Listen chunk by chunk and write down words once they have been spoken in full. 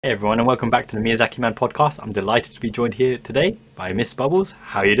Hey everyone, and welcome back to the Miyazaki Man podcast. I'm delighted to be joined here today by Miss Bubbles.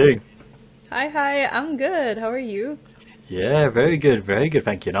 How are you doing? Hi, I'm good. How are you? Yeah, very good,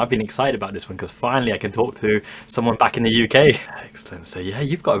 thank you. And I've been excited about this one because finally I can talk to someone back in the UK. Excellent. So yeah,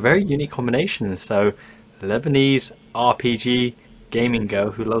 you've got a very unique combination. So Lebanese RPG gaming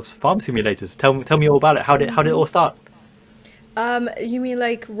girl who loves farm simulators. Tell me all about it. How did it all start? You mean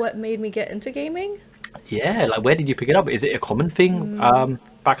like what made me get into gaming? Yeah, like where did you pick it up? Is it a common thing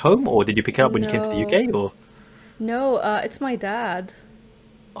back home, or did you pick it up when you came to the No, UK? Or no, it's my dad.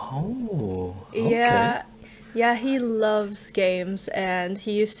 oh, okay. Yeah, yeah, he loves games and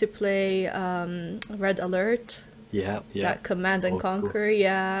he used to play Red Alert, Yeah, yeah. that Command and Old school. Conquer,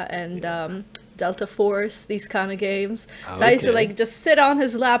 yeah, and Yeah. Delta Force, these kind of games. So I used to Okay. like just sit on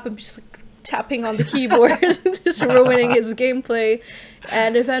his lap and just like tapping on the keyboard, just ruining his gameplay.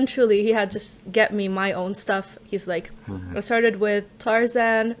 And eventually he had just get me my own stuff. He's like, I Mhm. started with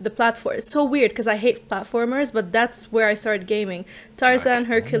Tarzan, the platform. It's so weird because I hate platformers, but that's where I started gaming. Tarzan, Okay.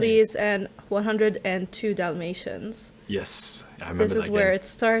 Hercules, and 102 Dalmatians. Yes, I This remember is that where game it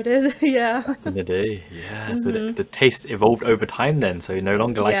started. Yeah. back in the day. Yeah, so the taste evolved over time then. So you're no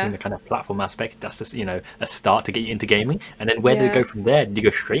longer liking Yeah. the kind of platform aspect. That's just, a start to get you into gaming. And then where did it go Yeah. from there? Did you go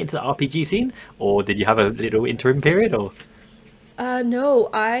straight into the RPG scene? Or did you have a little interim period? Or No,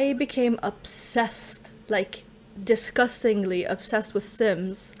 I became obsessed, like disgustingly obsessed with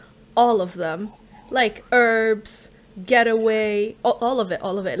Sims. All of them. Like herbs, getaway, all of it,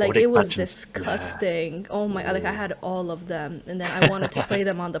 all of it. all Like the it was expansions? Yeah. disgusting. Oh my God, like I Oh. had all of them. And then I wanted to play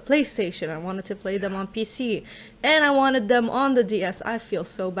them on the PlayStation, I wanted to play them on PC, and I wanted them on the DS. I feel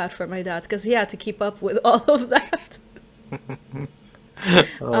so bad for my dad because he had to keep up with all of that.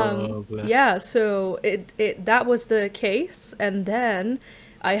 Oh, bless. Yeah, so it that was the case, and then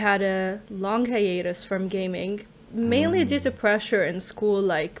I had a long hiatus from gaming, mainly due to Mm, pressure in school.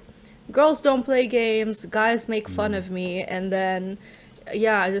 Like, girls don't play games, guys make fun mm, of me, and then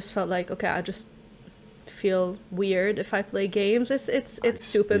yeah, I just felt like okay, I just feel weird if I play games. I It's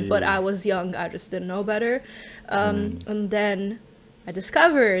stupid, but I see. was young, I just didn't know better. Mm. And then I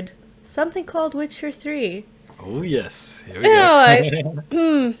discovered something called Witcher 3. Oh, yes. Here we You go. know, like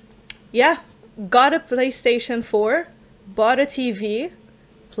yeah, got a PlayStation 4, bought a TV,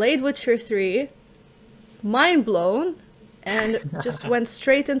 played Witcher 3, mind blown, and just went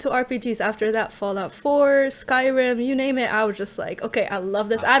straight into RPGs after that. Fallout 4, Skyrim, you name it. I was just like, okay, I love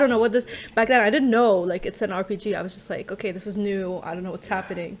this. I don't know what this. Absolutely. Back then, I didn't know like it's an RPG. I was just like, okay, this is new. I don't know what's Yeah.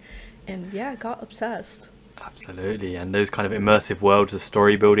 happening, and yeah, got obsessed. Absolutely, and those kind of immersive worlds, the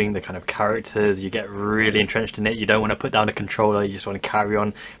story building, the kind of characters, you get really entrenched in it. You don't want to put down the controller, you just want to carry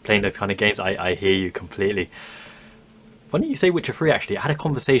on playing those kind of games. I hear you completely. Funny you say Witcher 3 actually. I had a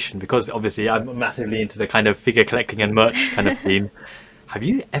conversation because obviously I'm massively into the kind of figure collecting and merch kind of scene. Have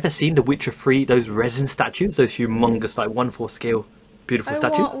you ever seen the Witcher 3, those resin statues, those humongous, like 1/4 scale, beautiful I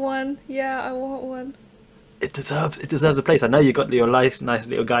statues? want one. Yeah, I want one. It deserves a place. I know you got your nice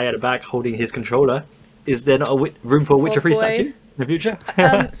little guy at the back holding his controller. Is there not room for a Oh Witcher 3 statue boy. in the future?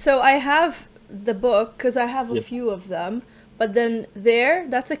 So I have the book because I have a Yeah. few of them, but then there,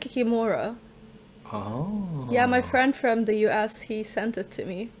 that's a Kikimora. Yeah, my Oh, friend from the US, he sent it to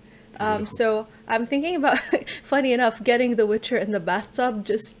me. beautiful. So I'm thinking about, funny enough, getting The Witcher in the bathtub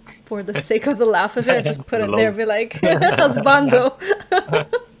just for the sake of the laugh of it. Just For put the it there, lol. be like, husbando.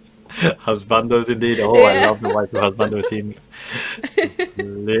 Husbandos indeed. Oh, I Yeah. love the wife of husbando scene.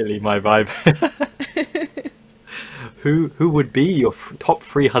 Completely my vibe. Who would be your top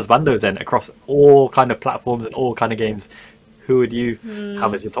three husbandos then across all kind of platforms and all kind of games? Who would you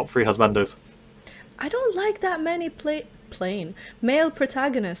have as your top three husbandos? I don't like that many plain male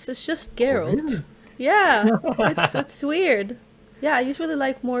protagonists. It's just Oh, really? Geralt. Yeah, it's weird. Yeah, I usually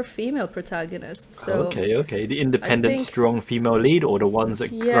like more female protagonists. So Okay, okay. The I independent, think, strong female lead, or the ones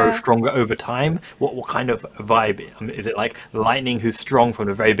that grow yeah, stronger over time? What kind of vibe? Is it like Lightning, who's strong from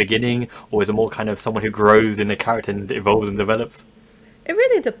the very beginning, or is it more kind of someone who grows in the character and evolves and develops? it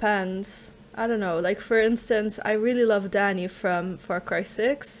really depends. I don't know. Like for instance, I really love Danny from Far Cry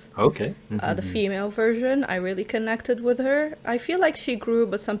 6. Okay. The female version, I really connected with her. I feel like she grew,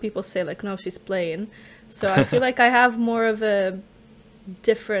 but some people say like no, she's plain. So I feel like I have more of a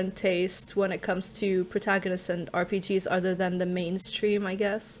different taste when it comes to protagonists and RPGs other than the mainstream, I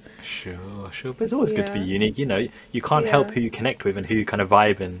guess. Sure, sure. But it's always good to be Yeah. unique. You can't help Yeah. who you connect with and who you kind of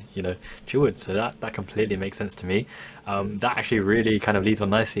vibe and, chill with. So that completely makes sense to me. That actually really kind of leads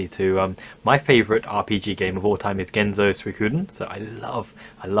on nicely to my favorite RPG game of all time is Genzo Suikoden. So I love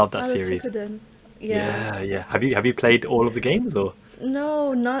that Oh, the series. Suikoden. Yeah. Yeah, yeah. Have you played all of the games or?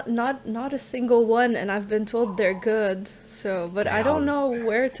 No, not a single one, and I've been told they're good. So, but They I are don't know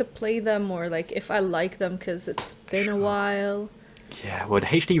where to play them or like if I like them because it's been a sure. while. Yeah, well, the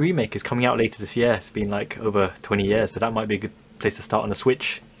HD remake is coming out later this year. It's been like over 20 years, so that might be a good place to start on the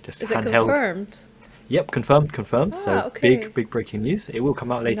Switch. Just Is it handheld. confirmed? Yep, confirmed, confirmed. So Ah, okay. big breaking news. It will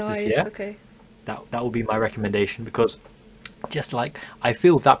come out later this Nice. year. Okay. That will be my recommendation because just like I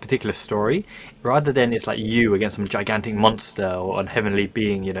feel with that particular story, rather than it's like you against some gigantic monster or unheavenly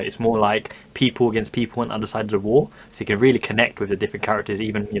being, it's more like people against people on the other side of the war. So you can really connect with the different characters,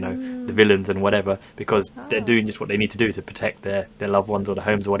 even the villains and whatever, because they're Ah. doing just what they need to do to protect their loved ones or their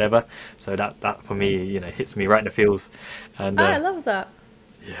homes or whatever. So that for me, hits me right in the feels, and Ah, I love that.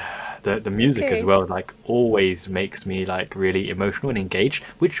 the music as Okay. well, like always makes me like really emotional and engaged.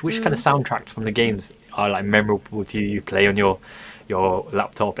 Which kind of soundtracks from the games are like memorable to you? You play on your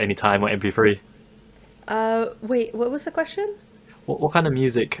laptop anytime or MP3. Wait, what was the question? What kind of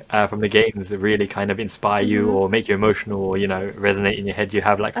music from the games really kind of inspire you or make you emotional or resonate in your head? Do you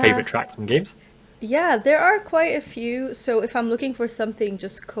have like favorite tracks from games? Yeah, there are quite a few. So if I'm looking for something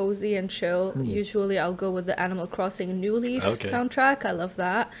just cozy and chill, Hmm. usually I'll go with the Animal Crossing New Leaf Okay. soundtrack. I love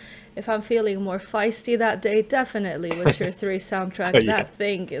that. If I'm feeling more feisty that day, definitely Witcher 3 Oh soundtrack. yeah, That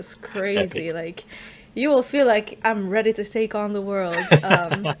thing is crazy. epic. Like, you will feel like I'm ready to take on the world.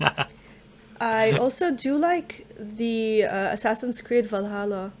 I also do like the Assassin's Creed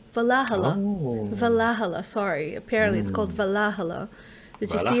Valhalla. Valhalla. Oh, Valhalla, sorry. Apparently it's called Valhalla.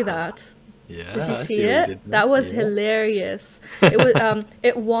 Did you see Valhalla. that? Did you Yeah, I see see what you it? did there. That was Yeah. hilarious. It was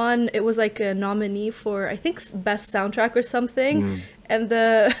it won, it was like a nominee for I think best soundtrack or something. Mm. And the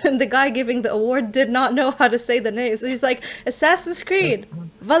the guy giving the award did not know how to say the name. So he's like Assassin's Creed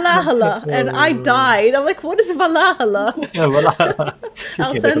Valhalla and I Oh. died. I'm like, what is Valhalla? Yeah, Valhalla.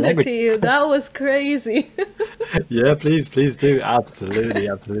 I'll Speaking a different send it language. to you. That was crazy. Yeah, please do. Absolutely,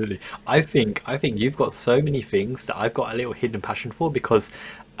 absolutely. I think you've got so many things that I've got a little hidden passion for because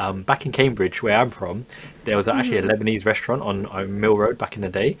back in Cambridge, where I'm from, there was actually a Lebanese restaurant on Mill Road back in the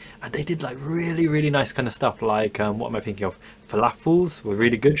day, and they did like really, really nice kind of stuff. Like what am I thinking of? Falafels were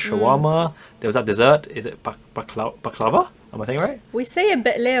really good. Shawarma. There was that dessert. Is it baklava? Am I saying right? We say it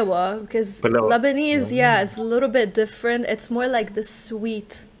betlewa because Below. Lebanese, yeah, is a little bit different. It's more like the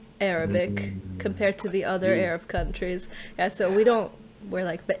sweet Arabic compared to the I other see. Arab countries. Yeah, so we're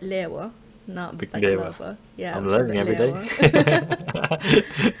like betlewa, not Big flavor. baklava. Yeah, I'm we say learning every day.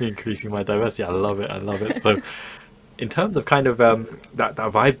 betlewa. Increasing my diversity. I love it. I love it. So, in terms of kind of that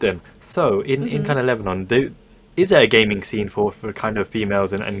vibe, then, so in kind of Lebanon, is there a gaming scene for kind of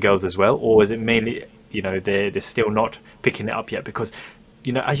females and girls as well, or is it mainly they're still not picking it up yet? Because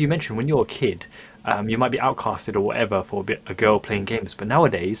as you mentioned, when you're a kid, you might be outcasted or whatever for a girl playing games, but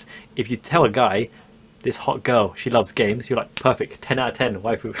nowadays, if you tell a guy. This hot girl, she loves games. You're like, perfect, 10 out of 10,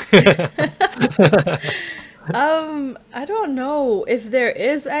 waifu. I don't know if there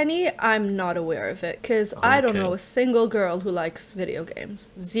is any. I'm not aware of it because I don't know Okay. a single girl who likes video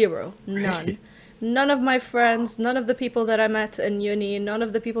games. Zero, none. Really? None of my friends, none of the people that I met in uni, none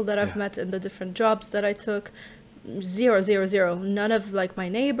of the people that I've Yeah. met in the different jobs that I took. Zero, zero, zero. None of like my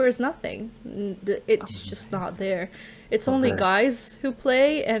neighbors, nothing. It's just not there. It's Not only there. guys who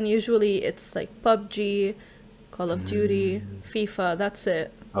play, and usually it's like PUBG, Call of Duty, FIFA. That's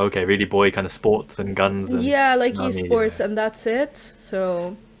it. Okay, really boy kind of sports and guns and Yeah, like money. esports, Yeah. and that's it.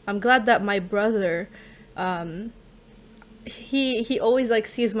 So I'm glad that my brother, he always like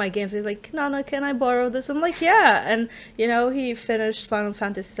sees my games. He's like, Nana, can I borrow this? I'm like, yeah. And he finished Final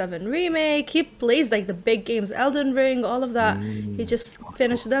Fantasy VII Remake. He plays like the big games, Elden Ring, all of that. He just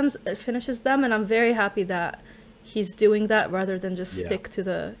finishes them, and I'm very happy that he's doing that rather than just Yeah. stick to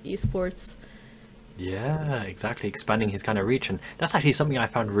the esports. Yeah, exactly. Expanding his kind of reach, and that's actually something I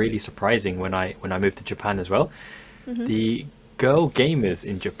found really surprising when I moved to Japan as well. The girl gamers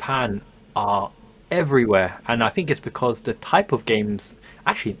in Japan are everywhere, and I think it's because the type of games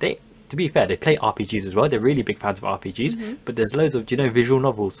actually they to be fair, they play RPGs as well. They're really big fans of RPGs, but there's loads of, do you know, visual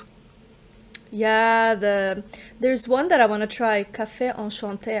novels? Yeah, there's one that I want to try, Café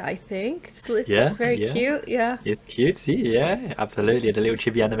Enchanté, I think. It Yeah, looks very yeah. cute. Yeah. It's cutesy, yeah, absolutely. The little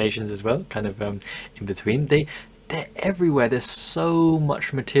chibi animations as well, kind of in between. They're everywhere. There's so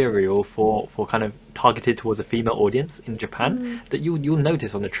much material for kind of targeted towards a female audience in Japan that you'll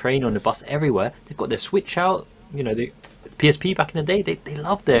notice on the train, on the bus, everywhere. They've got their Switch out. The PSP back in the day. They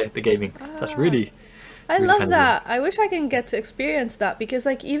love the gaming. That's really I really love kind of good. that. I wish I can get to experience that because,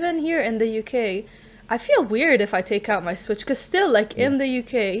 like, even here in the UK, I feel weird if I take out my Switch because still, like, Yeah. in the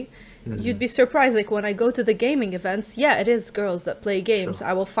UK, you'd be surprised. Like when I go to the gaming events, yeah, it is girls that play games. Sure.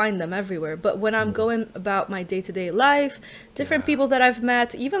 I will find them everywhere. But when I'm going about my day-to-day life, different Yeah. people that I've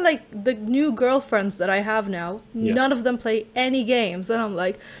met, even like the new girlfriends that I have now, Yeah. none of them play any games. And I'm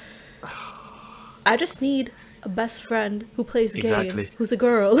like, I just need a best friend who plays Exactly. games, who's a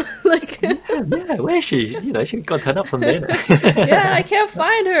girl. Like, Yeah, yeah. Where is she? She got to turn up someday. Innit? yeah, I can't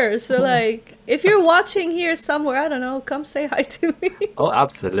find her. So like, if you're watching here somewhere, I don't know, come say hi to me. Oh,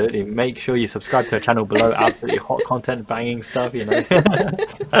 absolutely. Make sure you subscribe to our channel below. Absolutely hot content, banging stuff.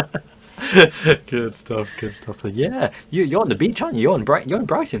 Good stuff, good stuff. So yeah, you're on the beach, aren't you? You're in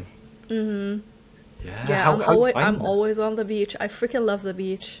Brighton. Yeah. Yeah, How you I'm finding it? always on the beach. I freaking love the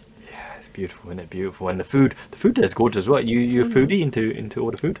beach. Yeah, it's beautiful, isn't it? Beautiful, and the food there's gorgeous as well. You a foodie into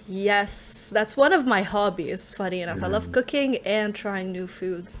all the food? Yes, that's one of my hobbies, funny enough. I love cooking and trying new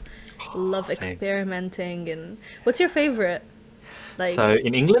foods. Love Same. experimenting. And what's your favorite? So Like,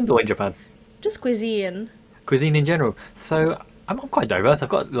 in England or in Japan? just cuisine. Cuisine in general. So I'm quite diverse. I've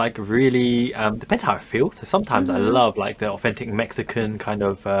got like really depends how I feel. So sometimes I love like the authentic Mexican kind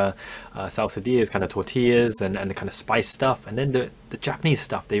of salsadillas, kind of tortillas, and the kind of spice stuff. And then the Japanese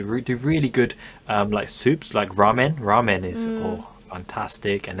stuff, they do really good like soups, like ramen. Ramen is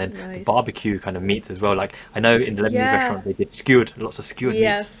fantastic. And then the Nice. barbecue kind of meats as well. Like I know in the Lebanese Yeah. restaurant they did skewered, lots of skewered meats.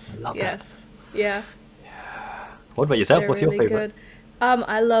 Yes. I love that. Yes. Yeah. What about yourself? They're What's your really favorite? good.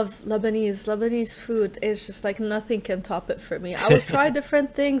 I love Lebanese. Lebanese food is just like nothing can top it for me. I will try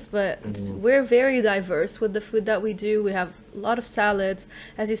different things, but we're very diverse with the food that we do. We have a lot of salads,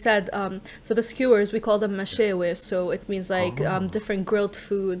 as you said. So the skewers we call them mashewe, so it means like Oh, different grilled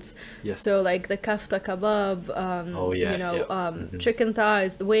foods. So yes. like the kafta kebab, Oh yeah, yeah. chicken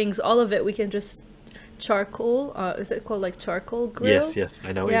thighs, the wings, all of it we can just charcoal. Is it called like charcoal grill? Yes, yes.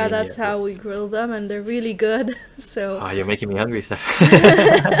 I know what you Yeah, mean. Yeah, that's yeah. how we grill them, and they're really good. So. Oh, you're making me hungry, Steph.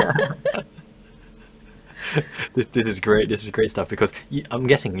 This is great. This is great stuff because I'm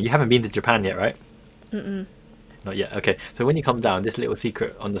guessing you haven't been to Japan yet, right? Not yet. Okay. So when you come down, this little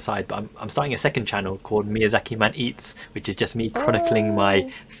secret on the side, but I'm starting a second channel called Miyazaki Man Eats, which is just me chronicling my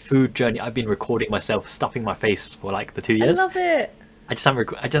Oh, food journey. I've been recording myself stuffing my face for like the two I years. love it. I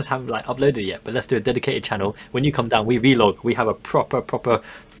just haven't like uploaded it yet. But let's do a dedicated channel. When you come down, we vlog. We have a proper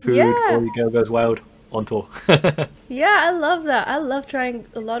food. Yeah. Boy Girl Goes Wild on tour. Yeah, I love that. I love trying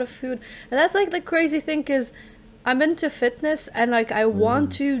a lot of food. And that's like the crazy thing is I'm into fitness and like I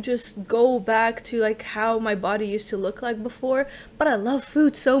want to just go back to like how my body used to look like before, but I love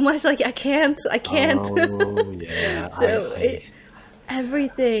food so much like I can't. Oh yeah, So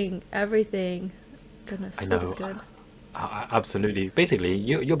everything. Goodness, I food is know. good. Absolutely. Basically,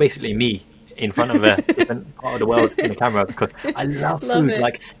 you're basically me in front of a different part of the world in the camera because I love Love food. it.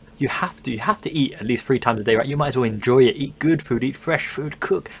 Like you have to eat at least 3 times a day, right? You might as well enjoy it. Eat good food, eat fresh food,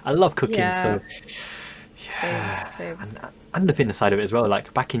 cook. I love cooking, Yeah, so same, yeah. same. And the fitness side of it as well.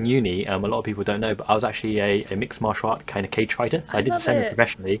 Like back in uni, a lot of people don't know, but I was actually a mixed martial art kind of cage fighter. So I I did love it.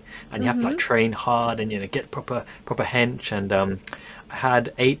 semi-professionally, and you have to like train hard and get proper hench. And I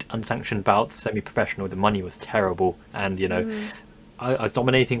had 8 unsanctioned bouts semi-professional. The money was terrible, and I was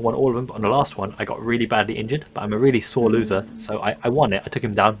dominating all of them. But on the last one, I got really badly injured. But I'm a really sore loser, so I won it. I took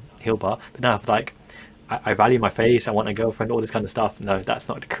him down hill bar, but now I've like. I value my face. I want a girlfriend, all this kind of stuff. No, that's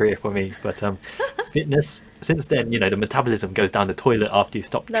not the career for me. But fitness, since then, the metabolism goes down the toilet after you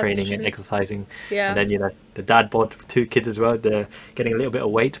stop That's training and true. exercising. And Yeah. then, the dad bod, 2 kids as well, they're getting a little bit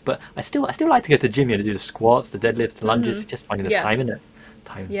of weight. But I still like to go to the gym, to do the squats, the deadlifts, the lunges. It's just finding the Yeah. time in it.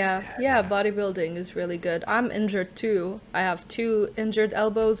 Time. Yeah, yeah, bodybuilding is really good. I'm injured too. I have 2 injured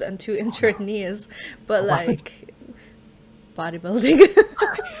elbows and 2 injured knees, but like bodybuilding.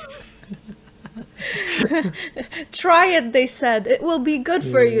 Try it, they said. It will be good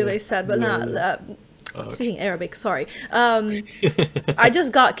for you, they said, but Yeah, not. yeah. Okay. Speaking Arabic, sorry. I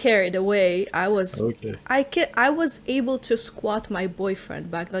just got carried away. Okay. I was able to squat my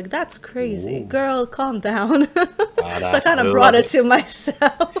boyfriend back. Like that's crazy. Ooh. Girl, calm down. So I Badass. kind I of brought love it it. to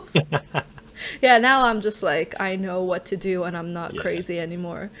myself. Yeah, now I'm just like I know what to do and I'm not Yeah. crazy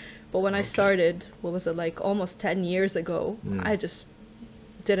anymore. But when I Okay. started, what was it like almost 10 years ago, I just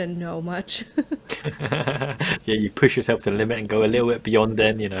didn't know much. Yeah, you push yourself to the limit and go a little bit beyond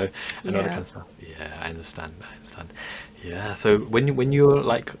then, and all that Yeah. kind of stuff. Yeah, I understand. I understand. Yeah. So when you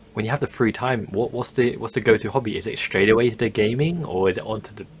have the free time, what's the go-to hobby? Is it straight away to the gaming, or is it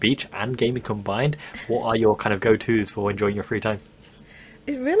onto the beach and gaming combined? What are your kind of go-tos for enjoying your free time?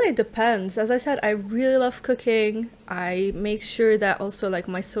 It really depends. As I said, I really love cooking. I make sure that also like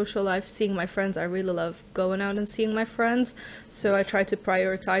my social life, seeing my friends, I really love going out and seeing my friends. So I try to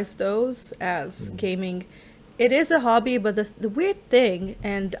prioritize those as gaming it is a hobby, but the weird thing,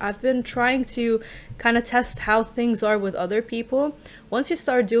 and I've been trying to kind of test how things are with other people. Once you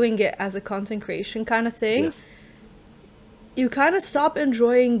start doing it as a content creation kind of thing, Yes. you kind of stop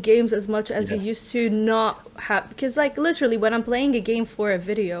enjoying games as much as you used to Yes. not have, because like literally when I'm playing a game for a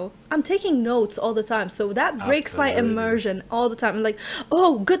video, I'm taking notes all the time, so that breaks my Absolutely. immersion all the time. I'm like,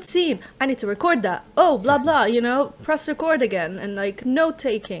 oh, good scene, I need to record that, oh, blah blah, press record again, and like note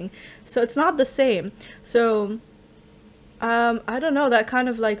taking. So it's not the same. So I don't know, that kind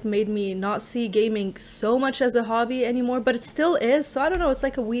of like made me not see gaming so much as a hobby anymore, but it still is. So I don't know, it's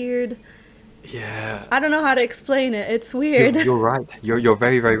like a weird, Yeah. I don't know how to explain it, it's You're weird. you're right. You're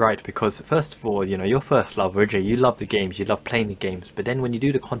very, very right, because first of all, your first love originally, you love the games, you love playing the games, but then when you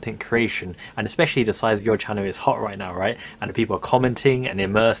do the content creation, and especially the size of your channel is hot right now, right? And the people are commenting and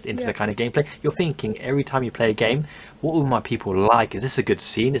immersed into Yeah. the kind of gameplay, you're thinking every time you play a game, what will my people like? Is this a good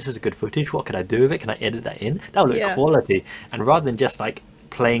scene? Is this a good footage? What can I do with it? Can I edit that in? That will look Yeah. quality. And rather than just like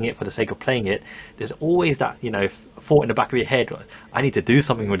playing it for the sake of playing it, there's always that, thought in the back of your head, I need to do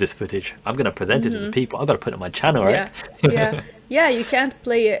something with this footage. I'm going to present it to the people. I've got to put it on my channel, right? Yeah, yeah, yeah. You can't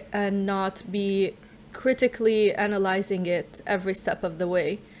play it and not be critically analyzing it every step of the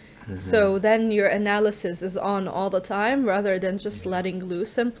way. So then your analysis is on all the time rather than just letting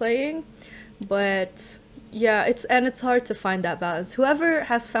loose and playing. But yeah, it's hard to find that balance. Whoever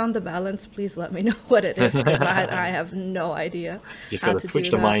has found the balance, please let me know what it is, because I have no idea Just got how to to switch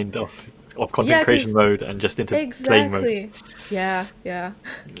do the that. mind off content Yeah, creation because mode and just into playing mode. exactly. Yeah, yeah,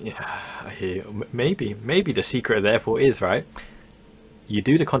 Yeah, I hear you. Maybe the secret therefore is, right, you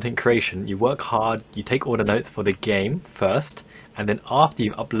do the content creation, you work hard, you take all the notes for the game first, and then after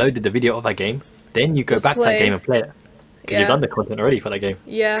you've uploaded the video of that game, then you go just back to that game play. and play it, because you've Yeah. done the content already for that game.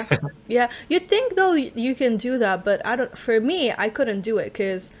 Yeah, yeah. You'd think though you can do that, but I don't. For me, I couldn't do it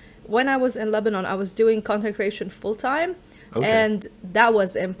because when I was in Lebanon, I was doing content creation full time, Okay. and that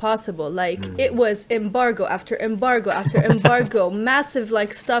was impossible. Like it was embargo after embargo after embargo, massive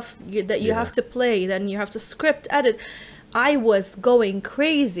like stuff that you Yeah. have to play, then you have to script edit. I was going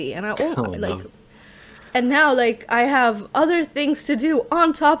crazy, and Oh like, no. and now like I have other things to do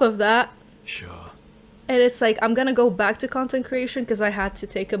on top of that. Sure. And it's like I'm gonna go back to content creation because I had to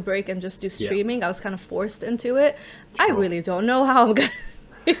take a break and just do Yeah. streaming. I was kind of forced into it. I Sure. really don't know how I'm gonna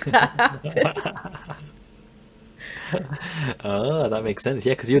make that happen. Oh, that makes sense.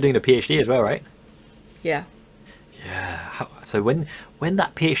 Yeah, because you're doing a PhD as well, right? Yeah. Yeah. So when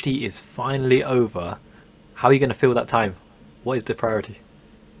that PhD is finally over, how are you going to fill that time? What is the priority?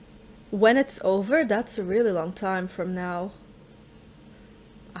 When it's over, that's a really long time from now.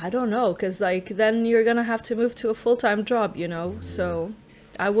 I don't know, because like then you're gonna have to move to a full-time job, you know? So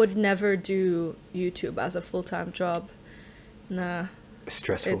I would never do YouTube as a full-time job. Nah. It's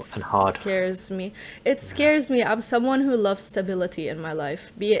stressful It and hard. scares me. It scares me. I'm someone who loves stability in my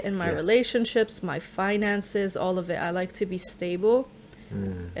life, be it in my Yes. relationships, my finances, all of it. I like to be stable.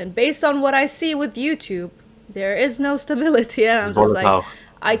 And based on what I see with YouTube, there is no stability. And I'm It's just like, volatile.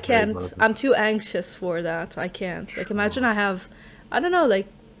 I Very can't. volatile. I'm too anxious for that. I can't. Like, imagine I have, I don't know, like,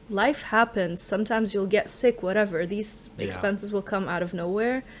 life happens. Sometimes you'll get sick, whatever. These Yeah. expenses will come out of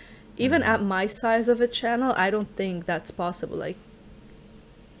nowhere. Even at my size of a channel, I don't think that's possible. Like,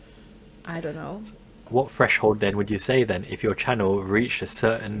 I don't know. What threshold then would you say then if your channel reached a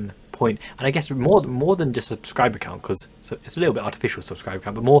certain point? And I guess more than just subscriber count, because so it's a little bit artificial subscriber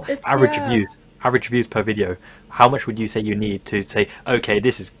count, but more It's, average yeah. views. Average views per video. How much would you say you need to say, okay,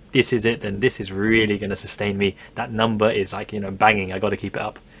 this is it, then this is really going to sustain me. That number is like, banging. I got to keep it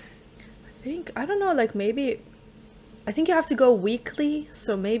up. I don't know, like maybe, I think you have to go weekly.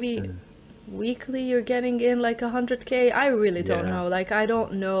 So maybe Mm. weekly you're getting in like 100K. I really don't Yeah. know. Like, I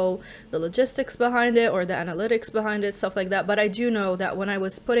don't know the logistics behind it or the analytics behind it, stuff like that. But I do know that when I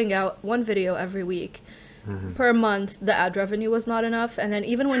was putting out one video every week, per month, the ad revenue was not enough. And then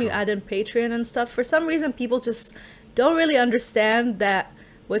even when you Sure. add in Patreon and stuff, for some reason people just don't really understand that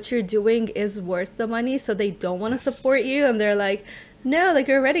what you're doing is worth the money, so they don't want to support Yes. you, and they're like, no, like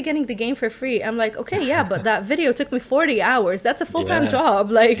you're already getting the game for free. I'm like, okay, yeah, but that video took me 40 hours. That's a full-time Yeah. job.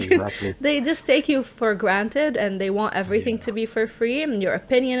 Like, Exactly. they just take you for granted, and they want everything Yeah. to be for free, and your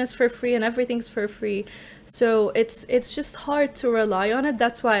opinion is for free, and everything's for free. So it's just hard to rely on it.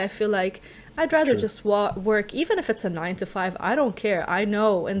 That's why I feel like I'd It's rather true. just work, even if it's a 9 to 5. I don't care. I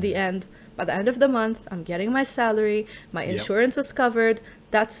know in the end, by the end of the month, I'm getting my salary, my Yep. insurance is covered.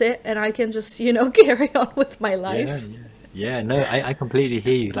 That's it, and I can just, carry on with my Yeah, life. yeah. Yeah, no, I completely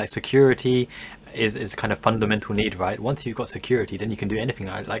hear you. Like security, is kind of fundamental need, right? Once you've got security, then you can do anything,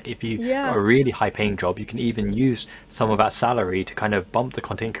 right? Like if you got Yeah. a really high paying job, you can even use some of that salary to kind of bump the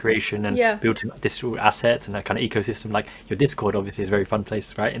content creation and Yeah. build some digital assets and that kind of ecosystem. Like your Discord obviously is a very fun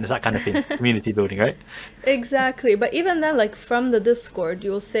place, right? And it's that kind of thing, community building, right? Exactly. But even then, like from the Discord,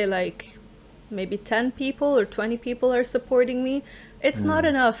 you'll say like maybe 10 people or 20 people are supporting me. It's not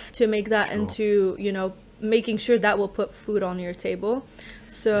enough to make that Sure. into, making sure that will put food on your table.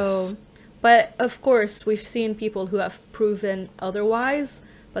 So, Yes. but of course, we've seen people who have proven otherwise,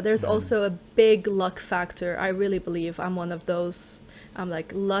 but there's also a big luck factor. I really believe I'm one of those. I'm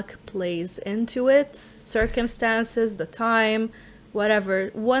like, luck plays into it, circumstances, the time, whatever.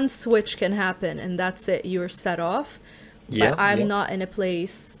 One switch can happen and that's it, you're set off. But Yeah, I'm yeah. not in a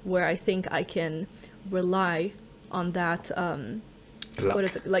place where I think I can rely on that what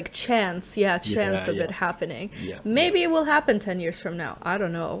is Luck. it, like chance, yeah, chance Yeah, of yeah, it happening. yeah, yeah. Maybe it will happen 10 years from now, I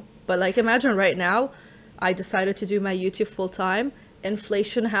don't know, but like imagine right now I decided to do my YouTube full time,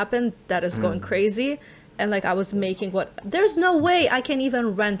 inflation happened, that is going crazy, and like I was making what, there's no way I can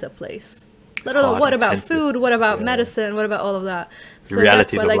even rent a place, It's let alone hard, what about expensive. food, what about Yeah. medicine, what about all of that. The So that's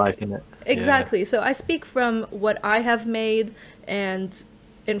realities why of like life, isn't it? Yeah. exactly. So I speak from what I have made and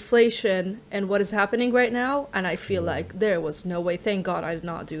inflation and what is happening right now, and I feel like there was no way. Thank God I did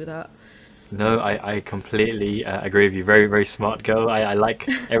not do that. No, I completely agree with you. Very, very smart girl. I like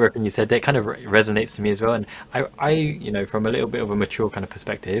everything you said. That kind of resonates to me as well. And from a little bit of a mature kind of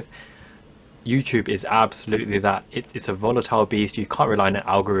perspective, YouTube is absolutely that. It's a volatile beast. You can't rely on an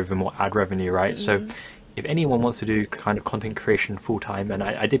algorithm or ad revenue, right? So if anyone wants to do kind of content creation full time, and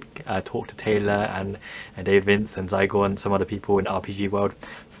I did talk to Taylor and Dave Vince and Zygo and some other people in the RPG world.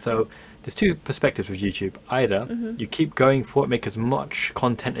 So there's two perspectives with YouTube. Either you keep going for it, make as much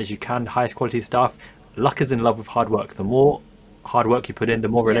content as you can, highest quality stuff. Luck is in love with hard work. The more hard work you put in, the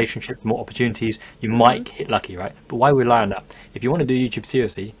more Yeah. relationships, the more opportunities, you might hit lucky, right? But why rely on that? If you want to do YouTube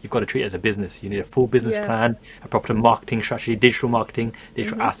seriously, you've got to treat it as a business. You need a full business Yeah. plan, a proper marketing strategy, marketing,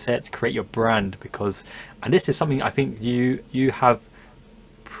 digital assets, create your brand. And this is something I think you have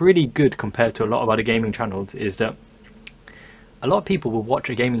pretty good compared to a lot of other gaming channels, is that a lot of people will watch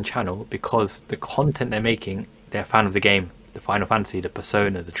a gaming channel because the content they're making, they're a fan of the game, the Final Fantasy, the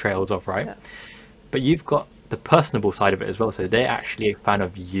Persona, the Trails of, right? Yeah. But you've got the personable side of it as well. So they're actually a fan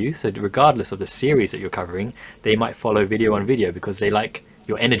of you. So regardless of the series that you're covering, they might follow video on video because they like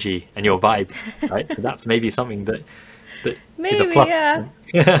your energy and your vibe, right? So that's maybe something that is a Maybe, plus. yeah.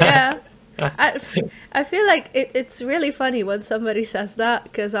 Yeah. I, I feel like it's really funny when somebody says that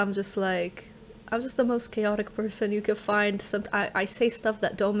because I'm just like, I'm just the most chaotic person you could find. I say stuff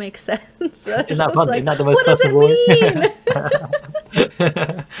that don't make sense. It's Isn't that just fun? like, Isn't that the most what does it personable? mean?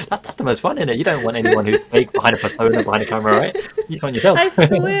 That's the most fun, isn't it? You don't want anyone who's fake behind a persona, behind a camera, right? You just want yourself. I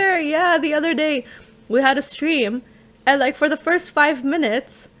swear, yeah. The other day, we had a stream, and like for the first 5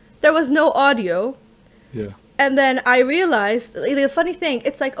 minutes, there was no audio. Yeah. And then I realized the funny thing,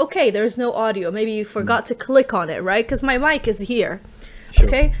 it's like, okay, there's no audio. Maybe you forgot to click on it, right? Because my mic is here. Sure.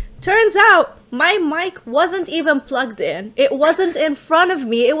 Okay. Turns out my mic wasn't even plugged in. It wasn't in front of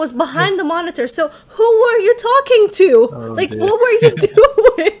me. It was behind the monitor. So who were you talking to? Oh, like, dear. what were you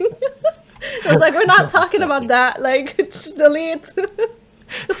doing? I was like, we're not talking about that. Like, just delete.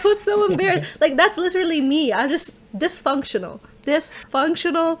 It was so embarrassing. Like, that's literally me. I'm just dysfunctional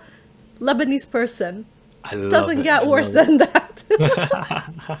Lebanese person. I love Doesn't it. get I worse love it. than that.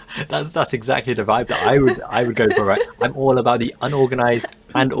 That's exactly the vibe that I would go for, right? I'm all about the unorganized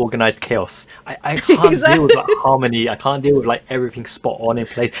and organized chaos. I can't deal with like harmony. I can't deal with like everything spot on in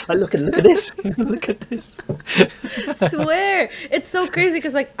place. Like look at this. Look at this. Swear, it's so crazy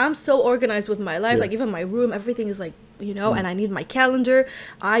because like I'm so organized with my life. Yeah. Like even my room, everything is like, and I need my calendar.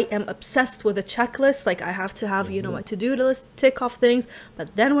 I am obsessed with a checklist. Like I have to have my to-do list, tick off things.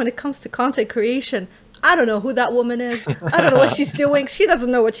 But then when it comes to content creation, I don't know who that woman is. I don't know what she's doing. She doesn't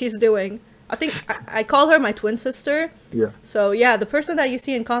know what she's doing. I think I call her my twin sister. Yeah. So yeah, the person that you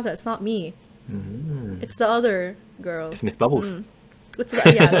see in content, it's not me. It's the other girl. It's Miss Bubbles.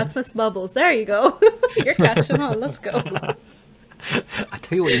 That's Miss Bubbles. There you go. You're catching on. Let's go. I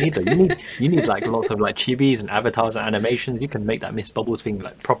tell you what you need though. You need like lots of like chibis and avatars and animations. You can make that Miss Bubbles thing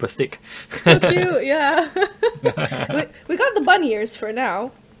like proper stick. So cute, yeah. we got the bunny ears for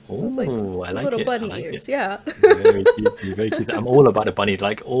now. Oh, Like, I like little it. bunny I like ears, it. yeah. Very cute. Very cute. I'm all about the bunnies.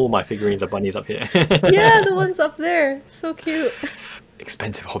 Like all my figurines are bunnies up here. Yeah, the ones up there. So cute.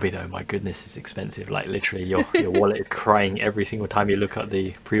 Expensive hobby though. My goodness, it's expensive. Like literally, your wallet is crying every single time you look at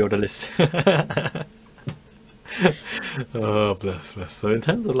the pre-order list. Oh, bless, bless. So in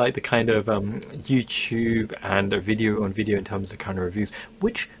terms of like the kind of YouTube and a video on video in terms of kind of reviews,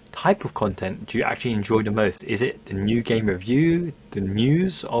 which type of content do you actually enjoy the most? Is it the new game review, the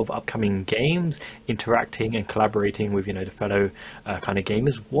news of upcoming games, interacting and collaborating with, the fellow kind of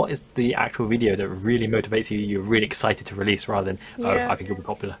gamers? What is the actual video that really motivates you, you're really excited to release rather than, oh, Yeah. I think it'll be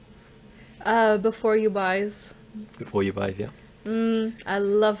popular Before you buys. before you buy it, yeah? I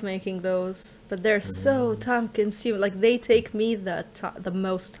love making those, but they're so time consuming. Like they take me the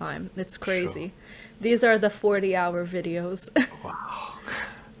most time. It's Sure. crazy. These are the 40-hour videos. Wow.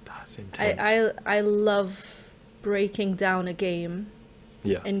 That's I, intense. I love breaking down a game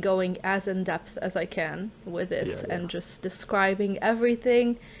Yeah. and going as in depth as I can with Yeah, it yeah. and just describing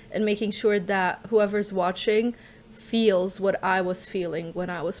everything and making sure that whoever's watching feels what I was feeling when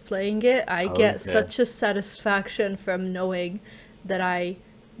I was playing it. I get Okay. such a satisfaction from knowing that I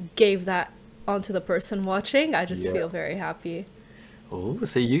gave that onto the person watching. I just Yeah. feel very happy. Oh,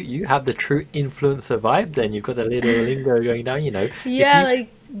 so you have the true influencer vibe then. You've got a little lingo going down, If Yeah, you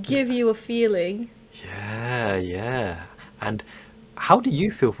like give you a feeling. Yeah, yeah. And how do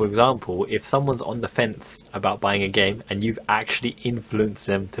you feel, for example, if someone's on the fence about buying a game and you've actually influenced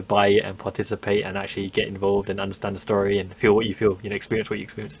them to buy it and participate and actually get involved and understand the story and feel what you feel, experience what you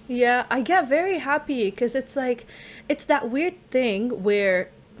experience? Yeah, I get very happy because it's like, it's that weird thing where,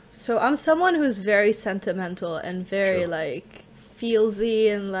 so I'm someone who's very sentimental and very Sure. like feelsy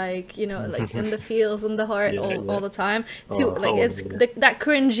and like, like in the feels and the heart Yeah, all yeah. the time too. Oh, Like oh, it's yeah. that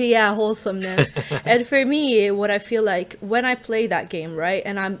cringy, yeah, wholesomeness. And for me, what I feel like when I play that game, right,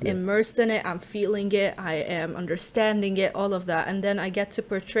 and I'm Yeah. immersed in it, I'm feeling it, I am understanding it, all of that, and then I get to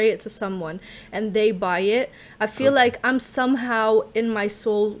portray it to someone and they buy it. I feel Okay. like I'm somehow in my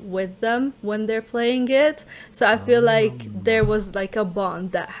soul with them when they're playing it. So I feel like there was like a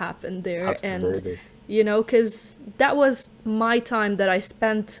bond that happened there. And, Absolutely. because that was my time that I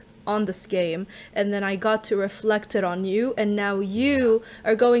spent on this game. And then I got to reflect it on you. And now Yeah. you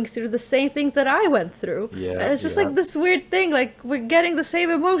are going through the same things that I went through. Yeah, And it's just yeah. like this weird thing. Like we're getting the same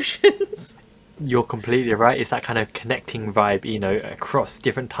emotions. You're completely right. It's that kind of connecting vibe, across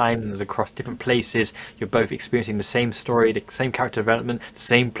different times, across different places. You're both experiencing the same story, the same character development, the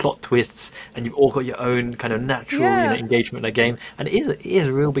same plot twists, and you've all got your own kind of natural, Yeah. engagement in the game. And it is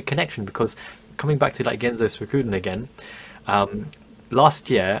a real big connection because coming back to like Genzo Suikoden again, um, last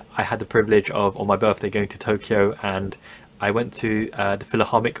year I had the privilege of on my birthday going to Tokyo and I went to the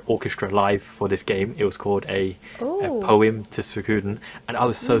Philharmonic Orchestra live for this game. It was called a Oh. poem to Suikoden, and I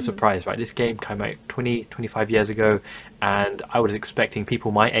was so surprised. Right, this game came out 25 years ago, and I was expecting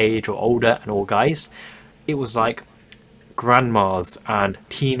people my age or older and all guys. It was like grandmas and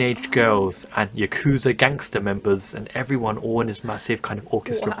teenage girls and Yakuza gangster members and everyone all in this massive kind of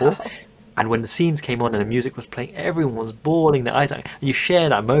orchestra hall. Wow. And when the scenes came on and the music was playing, everyone was bawling their eyes out. And you share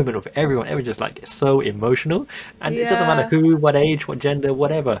that moment with everyone. Everyone's just like so emotional. And it doesn't matter Yeah. who, what age, what gender,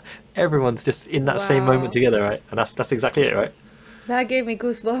 whatever. Everyone's just in that same moment Wow. together, right? And that's exactly it, right? That gave me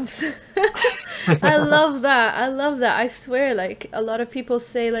goosebumps. I love that. I love that. I swear, like, a lot of people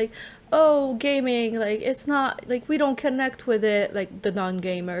say, like, oh, gaming, like, it's not, like, we don't connect with it, like, the non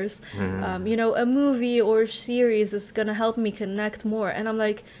gamers. A movie or series is gonna help me connect more. And I'm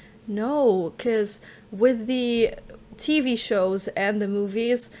like, no, because with the TV shows and the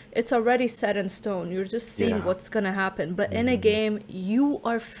movies, it's already set in stone. You're just seeing Yeah. what's gonna happen. But in a game, you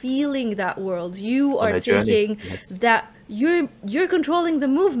are feeling that world. You On are a journey. taking Yes, that you're controlling the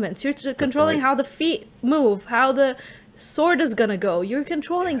movements. You're that's controlling right. how the feet move, how the sword is gonna go. You're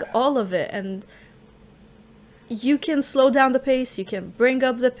controlling all of it, and you can slow down the pace. You can bring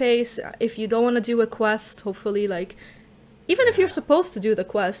up the pace if you don't want to do a quest. Hopefully, like even if you're Yeah. supposed to do the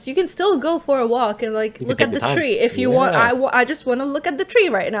quest, you can still go for a walk and like You can look take at the the time. tree if you want. Yeah. I just want to look at the tree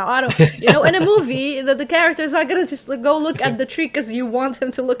right now. I don't, in a movie, the character's not gonna just like, go look at the tree because you want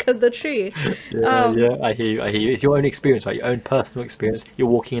him to look at the tree. Yeah, Um, yeah, I hear you. I hear you. It's your own experience, right? Your own personal experience. You're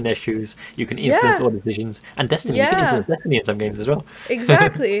walking in their shoes. You can influence yeah, all decisions. And Destiny, you can yeah, influence Destiny in some games as well.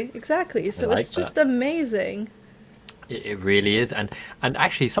 exactly, exactly. I So it's like that. just amazing. It really is, and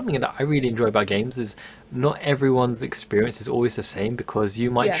actually something that I really enjoy about games is not everyone's experience is always the same because you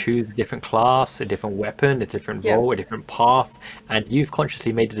might Yeah, choose a different class, a different weapon, a different yeah. role, a different path, and you've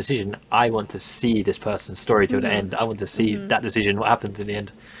consciously made the decision. I want to see this person's story till the end. I want to see that decision, what happens in the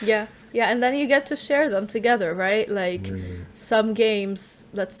end. Yeah, yeah, and then you get to share them together, right? Like some games,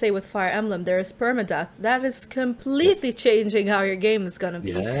 let's say with Fire Emblem, there is permadeath. That is completely Yes. changing how your game is gonna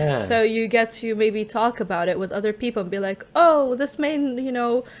be. Yeah. So you get to maybe talk about it with other people and be like, oh, this main,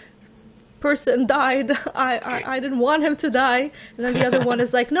 person died. I didn't want him to die. And then the other one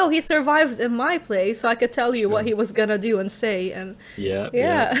is like, no, he survived in my place, so I could tell you what Sure. he was gonna do and say. And Yeah,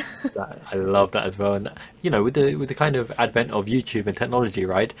 yeah. yeah, I love that as well. And with the kind of advent of YouTube and technology,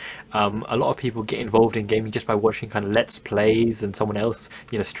 right? A lot of people get involved in gaming just by watching kind of let's plays and someone else,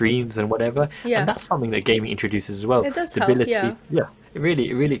 streams and whatever. And yeah, that's something that gaming introduces as well. it does The help. Yeah, ability, yeah, it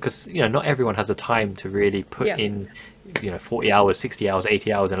really, because not everyone has the time to really put yeah, in 40 hours, 60 hours,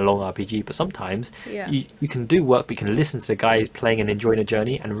 80 hours in a long RPG. But sometimes yeah. you can do work, but you can listen to the guys playing and enjoying a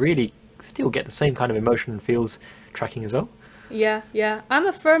journey and really still get the same kind of emotion and feels tracking as well. Yeah, yeah. I'm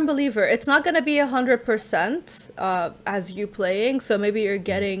a firm believer. It's not gonna be 100% as you playing, so maybe you're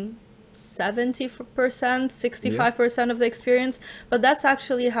getting 70%, Yeah. 65% of the experience. But that's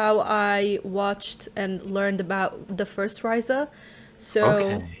actually how I watched and learned about the first Ryza. So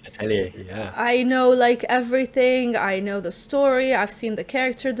Okay, Atelier, yeah. I know like everything. I know the story. I've seen the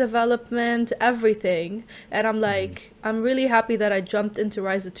character development, everything. And I'm Mm, like, I'm really happy that I jumped into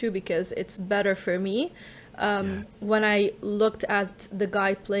Ryza 2 because it's better for me. yeah. When I looked at the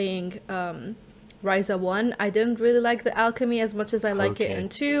guy playing Ryza 1, I didn't really like the alchemy as much as I like it in Okay.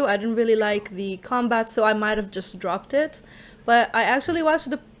 2. I didn't really like the combat, so I might have just dropped it. But I actually watched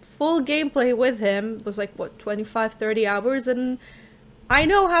the full gameplay with him. It was like, what, 25, 30 hours? And I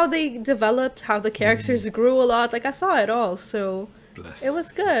know how they developed, how the Mm, characters grew a lot. Like, I saw it all, so it bless.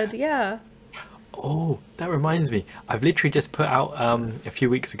 was good, yeah. Oh, that reminds me. I've literally just put out a few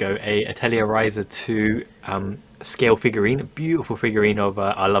weeks ago a Atelier Ryza 2 scale figurine, a beautiful figurine of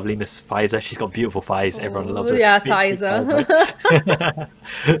our lovely Miss Pfizer. She's got beautiful thighs. Everyone Oh, loves a yeah, big thighs, Thyza. right?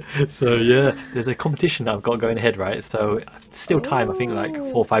 So yeah, there's a competition that I've got going ahead, right? So still time, I think like Oh.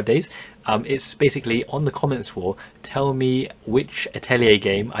 4 or 5 days. It's basically on the comments wall. Tell me which Atelier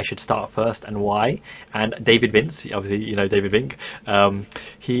game I should start first and why. And David Vince, obviously you know David Vink,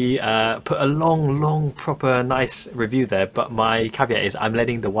 he put a long, proper, nice review there. But my caveat is I'm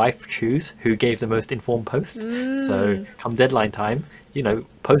letting the wife choose who gave the most informed post. So Mm, come deadline time,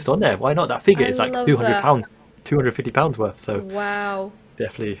 post on there. Why not? That figure I is like love that. £200, £250 worth. So Wow.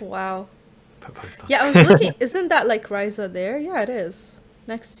 definitely Wow. put post on. Yeah, I was looking. Isn't that like Ryza there? Yeah, it is.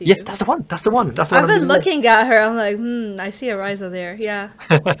 Next to Yes, you. that's the one. That's the one. That's the one I've I'm been gonna let. looking at her. I'm like, I see a Ryza there. Yeah.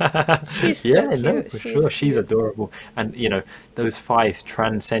 She's Yeah, so no, cute. for She's sure. She's cute. adorable, and those thighs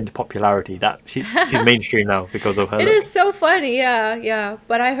transcend popularity. That she's mainstream now because of her It look. is so funny. Yeah, yeah.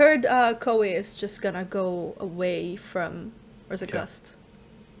 But I heard Koei is just gonna go away from. Or is it Okay, Gust?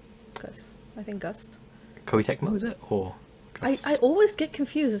 Gust. I think Gust. Koei Tecmo is it or I Gust? always get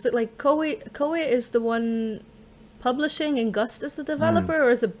confused. Is it like Koei? Koei is the one publishing and Gust is the Hmm, developer, or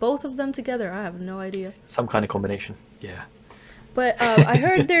is it both of them together? I have no idea. some kind of combination. Yeah. But I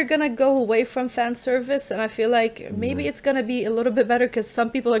heard they're gonna go away from fan service, and I feel like maybe Mm. it's gonna be a little bit better because some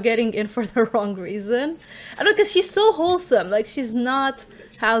people are getting in for the wrong reason. I don't know, because she's so wholesome. Like, she's not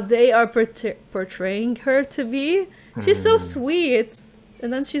Yes. how they are portraying her to be. She's so Hmm. sweet.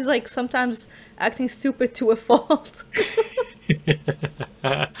 And then she's like sometimes acting stupid to a fault.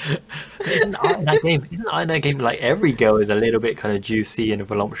 But isn't art in that game? Isn't art in that game like every girl is a little bit kind of juicy and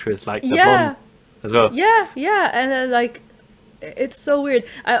voluptuous, like the blonde Yeah, as well? yeah, yeah. And then like it's so weird.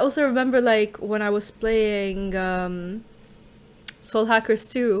 I also remember like when I was playing Soul Hackers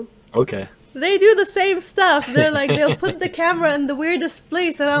 2. Okay. They do the same stuff. They're like they'll put the camera in the weirdest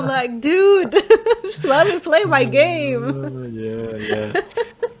place and I'm like, dude, just let me play my game. Yeah, yeah.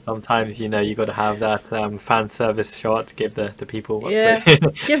 Sometimes you got to have that fan service shot to give the people what Yeah. they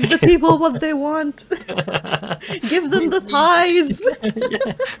Give the people what they want. Give them the with meat. thighs.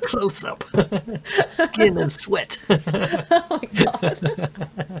 Yeah, close up, skin and sweat. Oh my god.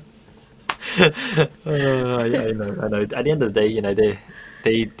 Yeah, I know, I know. At the end of the day,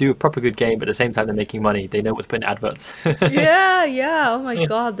 they do a proper good game, but at the same time they're making money. They know what to put in adverts. Yeah, yeah. Oh my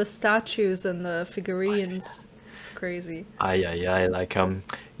god, the statues and the figurines. It's crazy. I like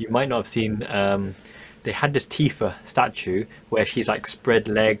you might not have seen they had this Tifa statue where she's like spread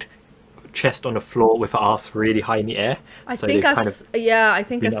legged, chest on the floor with her ass really high in the air. I So think they've kind of yeah, I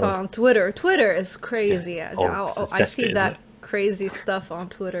think I been that saw one. on Twitter. Twitter is Yeah. crazy. Oh, it's a I see cesspit, isn't that it? crazy stuff on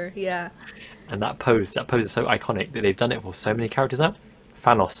Twitter. Yeah. And that pose is so iconic that they've done it for so many characters now.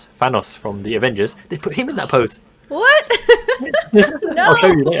 Thanos from the Avengers. They put him in that pose. What? I'll show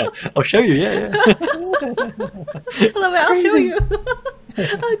you No. later. I'll show you. Yeah, yeah. Love it. I'll show Crazy. you.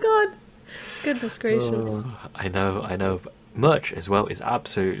 Oh god. Goodness gracious. I know, I know. But merch as well is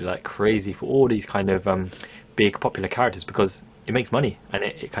absolutely like crazy for all these kind of big popular characters because it makes money and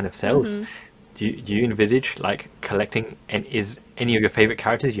it kind of sells. Mm-hmm. Do you envisage like collecting and is any of your favorite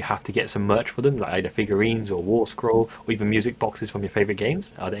characters, you have to get some merch for them, like either figurines or war scroll or even music boxes from your favorite games?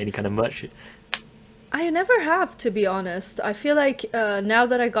 Are there any kind of merch? I never have, to be honest. I feel like now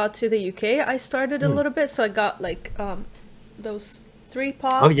that I got to the UK, I started a little bit. So I got like those 3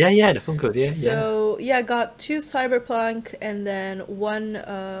 Oh yeah, pops. yeah, the Funkos, yeah, yeah. So yeah, I got 2 Cyberpunk and then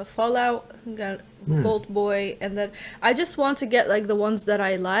 1 Fallout, got Vault Boy, and then I just want to get like the ones that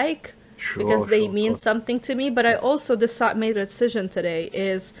I like because Sure, they sure, of mean course. something to me. But I Yes. also made a decision today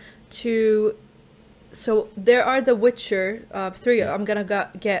is to so there are the Witcher 3. Yeah. I'm gonna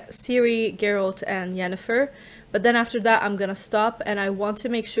get Ciri, Geralt, and Yennefer. But then after that, I'm gonna stop, and I want to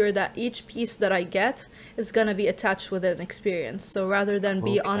make sure that each piece that I get is gonna be attached with an experience. So rather than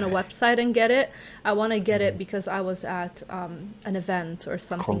be on a Okay. website and get it, I want to get it because I was at an event or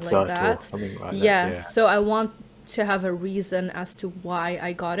something like Concert or that. something like that. Yeah, Yeah. so I want to have a reason as to why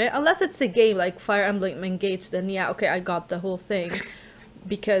I got it. Unless it's a game like Fire Emblem Engage, then yeah, okay, I got the whole thing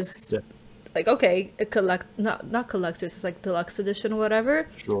because Yeah. like okay, a collect not collectors, it's like deluxe edition or whatever.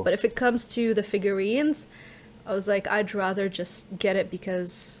 Sure. But if it comes to the figurines, I was like, I'd rather just get it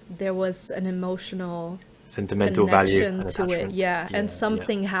because there was an emotional Sentimental value connection and to it, attachment. yeah, and Yeah, yeah.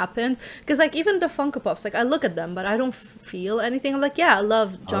 something happened. Because like even the Funko Pops, like I look at them, but I don't feel anything. I'm like, yeah, I love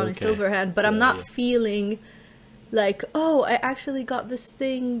Johnny Okay. Silverhand, but I'm Yeah, not yeah. feeling like, oh, I actually got this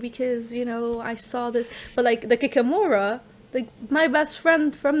thing because I saw this. But like the Kikamura, like my best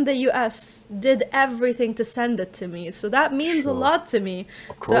friend from the US did everything to send it to me, so that means a Sure. lot to me.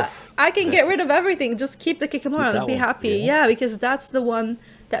 Of So course. I can Yeah. get rid of everything, just keep the Kikamura Keep and that be one. happy. Yeah. Yeah, because that's the one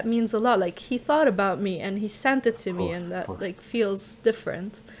that means a lot. Like he thought about me and he sent it to Of me, course. and Of that course. like feels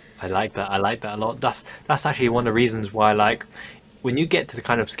different. I like that. I like that a lot. That's actually one of the reasons why, like, when you get to the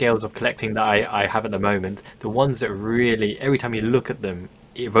kind of scales of collecting that I have at the moment, the ones that really, every time you look at them,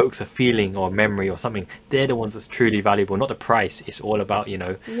 it evokes a feeling or memory or something. They're the ones that's truly valuable, not the price. It's all about,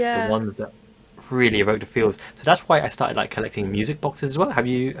 the Yeah. ones that really evoke the feels. So that's why I started like collecting music boxes as well. Have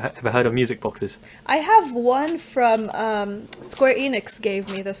you ever heard of music boxes? I have one from Square Enix gave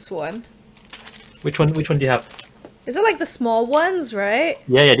me this one. Which one? Which one do you have? Is it like the small ones, right?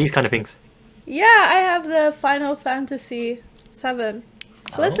 Yeah, yeah, these kind of things. Yeah, I have the Final Fantasy 7.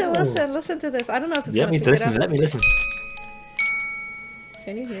 Listen, Oh. listen to this. I don't know if it's Yeah, gonna me pick to it listen. up. Let me listen.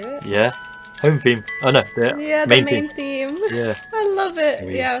 Can you hear it? Yeah, home theme. Oh no, the Yeah, the main main theme. theme. Yeah. I love it.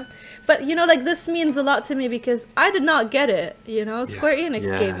 Sweet. Yeah. But like this means a lot to me because I did not get it, Square Enix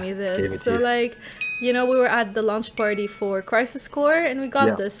Yeah, gave me gave this. it to So you. like, we were at the launch party for Crisis Core and we got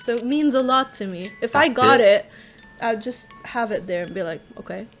Yeah. this. So it means a lot to me. If I That's got it. it, I'd just have it there and be like,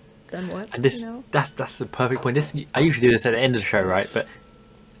 okay, then what? And this, that's the perfect point. This I usually do this at the end of the show, right? But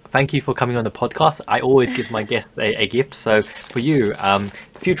thank you for coming on the podcast. I always give my guests a gift. So for you, a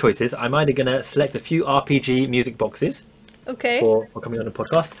few choices. I'm either gonna select a few RPG music boxes Okay. for coming on the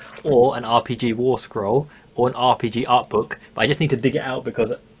podcast, or an RPG war scroll, or an RPG art book. But I just need to dig it out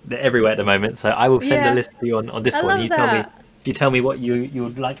because they're everywhere at the moment. So I will send Yeah. a list to you on I Discord. love And that. you tell me what you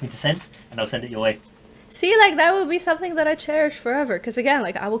would like me to send, and I'll send it your way. See, like that will be something that I cherish forever. Because again,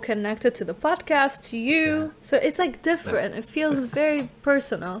 like I will connect it to the podcast, to you. So it's like different. It feels very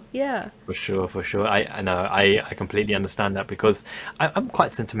personal. Yeah. For sure, for sure. I know, I completely understand that because I'm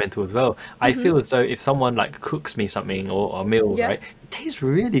quite sentimental as well. I feel as though if someone like cooks me something or a meal, Yeah. right, it tastes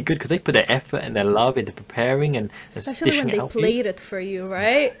really good because they put their effort and their love into preparing and Especially when dishing it they out for you. played it for you,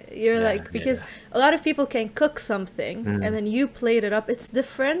 right? You're Yeah, like, because yeah. a lot of people can cook something and then you played it up. It's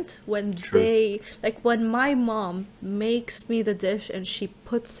different when True. like when my mom makes me the dish and she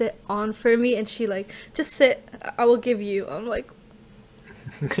puts it on for me and she like, just sit, I will give you. I'm like,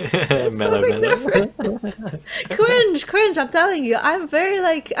 Mellow, something mellow. different. Cringe. I'm telling you, I'm very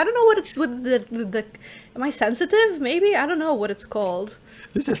like, I don't know what it's with the am I sensitive? Maybe I don't know what it's called.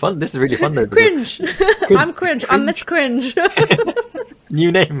 This is fun. This is really fun though. because- Cringe. I'm cringe. I'm Miss Cringe.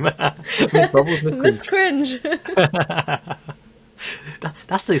 New name. Miss Bubbles, Miss Miss Cringe. Cringe.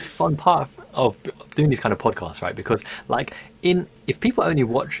 That's this fun part of doing these kind of podcasts, right? Because like if people only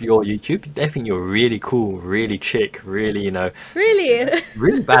watch your YouTube, they think you're really cool, really chick, really Really?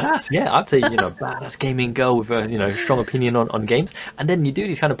 really badass. Yeah, I'd say badass gaming girl with a strong opinion on games. And then you do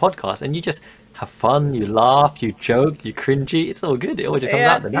these kind of podcasts and you just have fun, you laugh, you joke, you cringy. It's all good. It all just comes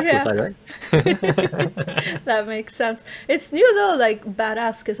Yeah, out the natural yeah. side, right? That makes sense. It's new though, like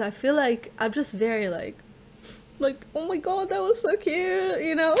badass, because I feel like I'm just very like, oh my god, that was so cute,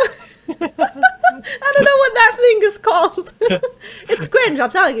 I don't know what that thing is called. It's Cringe,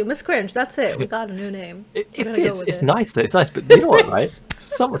 I'm telling you, Miss Cringe. That's it. We got a new name. It We're gonna go fits. with It's it. nice though. It's nice. But you know what, right?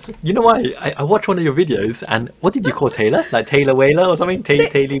 You know why? I watched one of your videos and what did you call Taylor? Like Taylor Whaler or something? Taylor.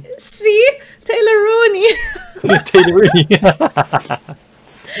 See, Taylor Rooney. Taylor Rooney.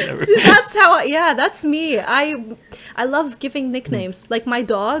 See, that's how. Yeah, that's me. I love giving nicknames. Like my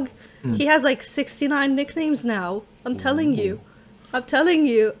dog, he has like 69 nicknames now. I'm telling you. I'm telling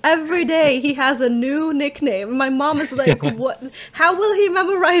you, every day he has a new nickname. My mom is like, "What? How will he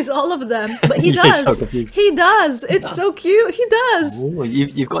memorize all of them?" But he Yeah, he's so does. confused. He does. It's so cute. He does. Oh,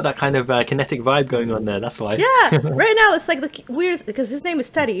 you've got that kind of kinetic vibe going on there. That's why. Yeah. Right now it's like the weird because his name is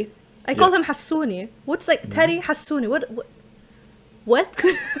Teddy. I call Yeah. him Hassouni. What's like Teddy Hassouni? What? What?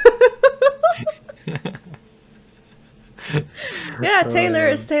 Yeah, Taylor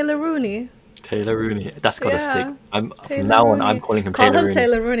is Taylor Rooney. Taylor Rooney. That's gotta stick. Yeah. From Taylor now on, Rooney. I'm calling him Call Taylor him Rooney.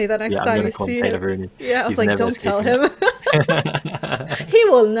 Taylor Rooney the next Yeah, I'm time gonna you call see him Taylor him. Rooney. Yeah, I was He's like, never don't tell escaping him. He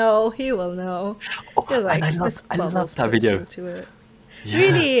will know. He will know. Oh, You're like, and this I love bubbles that puts video. you to it. Yeah,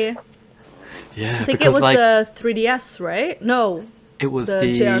 Really? yeah, I think it because was like the 3DS, right? No, it was the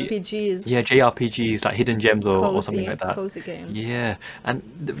the JRPGs. yeah JRPGs like hidden gems or something like that. Cozy games. Yeah, and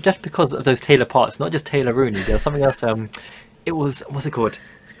just because of those Taylor parts, not just Taylor Rooney, there's something else. It was what's it called?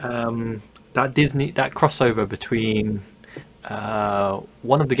 That that crossover between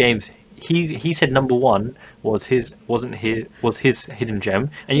one of the games. He said number one was his hidden gem,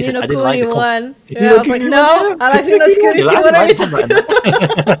 and you Ni said no I didn't like Kuni the one. Ni Yeah, no I was like, Kuni no, one, I like Ni no Kuni You're too. like, What I are you didn't like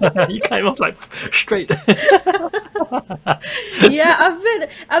that. You came off like straight. Yeah,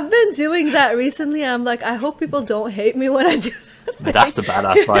 I've been doing that recently. I'm like, I hope people don't hate me when I do But that that's the thing.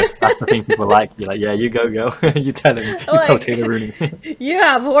 badass vibe. That's the thing people like. You're like, yeah, you go, girl. You tell him. You tell Taylor Like, Rooney. you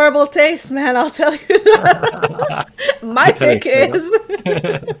have horrible taste, man. I'll tell you that. My You tell him pick straight up.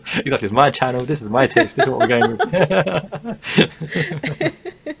 is. Exactly, it's my channel. This is my taste. This is what we're going with.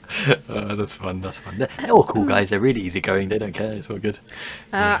 That's fun. That's fun. They're all cool guys. They're really easygoing. They don't care. It's all good.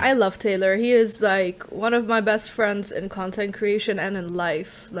 I love Taylor. He is like one of my best friends in content creation and in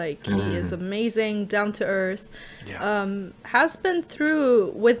life. Like he is amazing, down to earth. Yeah. Has been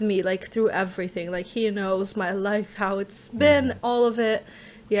through with me, like through everything. Like he knows my life, how it's been, all of it.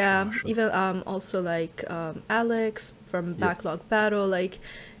 Yeah, Sure. even also like Alex from Yes. Backlog Battle. Like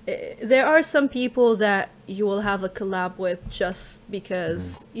there are some people that you will have a collab with just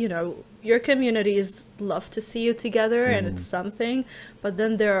because you know your communities love to see you together and it's something. But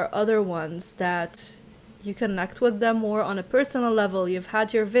then there are other ones that you connect with them more on a personal level. You've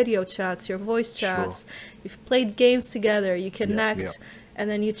had your video chats, your voice Sure. chats, you've played games together, you connect, yeah. and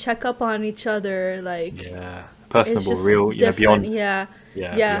then you check up on each other. Like Yeah. it's Personable, just real. You know, different. beyond. Yeah,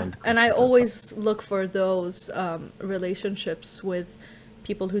 Yeah. yeah. Beyond And I content and stuff. always look for those relationships with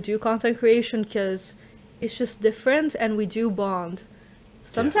people who do content creation because it's just different and we do bond.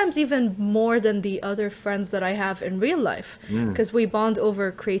 Sometimes Yes. even more than the other friends that I have in real life because we bond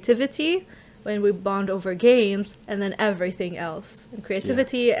over creativity, when we bond over games, and then everything else. And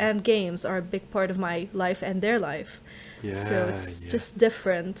creativity and games are a big part of my life and their life. So Yeah, it's yeah. just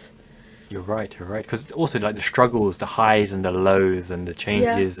different. You're right. You're right. Because also like the struggles, the highs and the lows, and the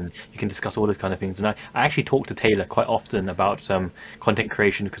changes, and you can discuss all those kind of things. And I actually talk to Taylor quite often about content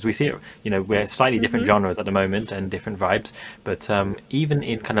creation because we see it. You know, we're slightly different genres at the moment and different vibes. But even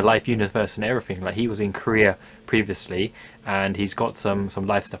in kind of life universe and everything, like he was in Korea previously, and he's got some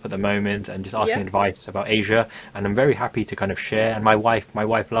life stuff at the moment, and just asking Yeah. advice about Asia. And I'm very happy to kind of share. And my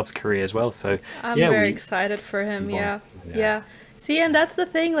wife loves Korea as well. So I'm yeah, very we excited for him. bond. Yeah. Yeah. Yeah. See, and that's the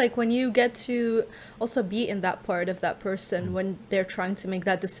thing, like when you get to also be in that part of that person when they're trying to make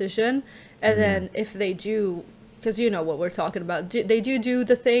that decision, and then if they do, because you know what we're talking about, they do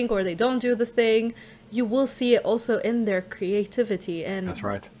the thing or they don't do the thing, you will see it also in their creativity and That's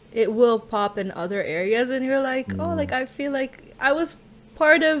right. it will pop in other areas and you're like, oh, like I feel like I was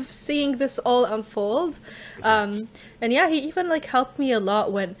part of seeing this all unfold. And yeah, he even like helped me a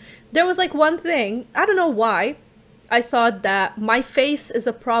lot when there was like one thing, I don't know why, I thought that my face is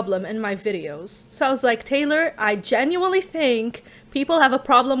a problem in my videos. So I was like, Taylor, I genuinely think people have a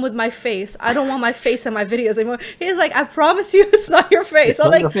problem with my face. I don't want my face in my videos anymore. He's like, I promise you it's not your face. It's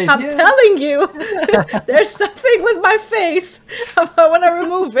I'm not like, your face, I'm yeah. telling you, there's something with my face. I want to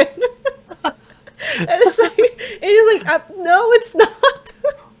remove it. And it's like, and he's like, no, it's not.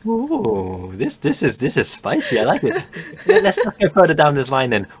 Ooh, this is spicy. I like it. Let's go further down this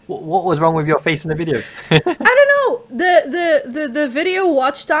line then. What was wrong with your face in the videos? I don't know. The video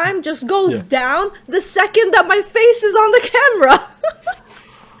watch time just goes Yeah. down the second that my face is on the camera.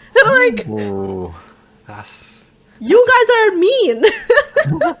 And I'm like, Ooh, that's. you guys are mean.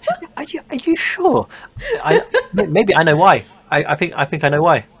 Are you sure? Maybe I know why. I think I know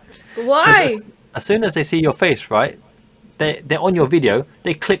why. 'Cause Why? as soon as they see your face, right? They're on your video.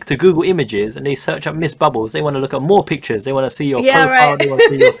 They click to Google Images and they search up Miss Bubbles. They want to look at more pictures. They want to see your Yeah, profile. right. They want to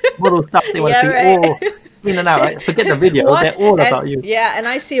see your model stuff. They want to Yeah, see right. all. in and out. Right? Forget the video; they're Watch all and about you. yeah, and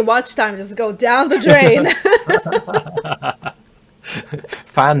I see watch time just go down the drain.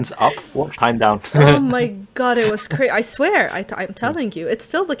 Fans up, watch time down. Oh my god, it was crazy. I swear, I'm telling you, it's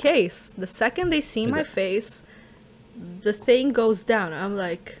still the case. The second they see Is my it? face, the thing goes down. I'm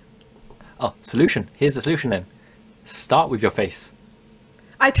like, Oh, solution. Here's the solution then. Start with your face.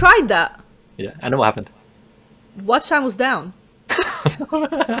 I tried that. Yeah, I know what happened. Watch time was down.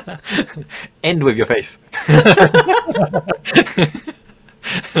 End with your face.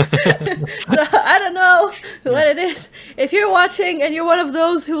 So I don't know what it is. If you're watching and you're one of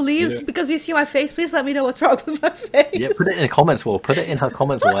those who leaves Yeah. because you see my face, please let me know what's wrong with my face. Yeah, put it in the comments wall. Put it in her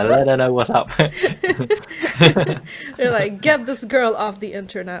comments wall and let her know what's up. They're like, get this girl off the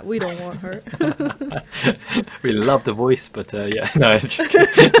internet. We don't want her. We love the voice, but yeah, no, it's just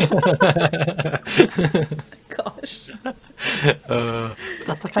Gosh.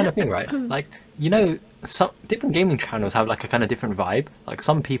 that's the kind of thing, right? Like, you know, some different gaming channels have like a kind of different vibe. Like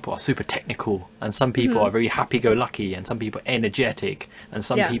some people are super technical, and some people are very happy-go-lucky, and some people are energetic, and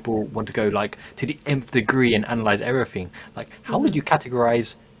some Yeah. people want to go like to the nth degree and analyze everything. Like, how would you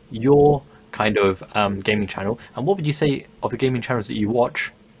categorize your kind of gaming channel, and what would you say of the gaming channels that you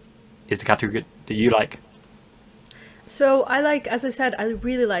watch is the category that you like? So I like, as I said, I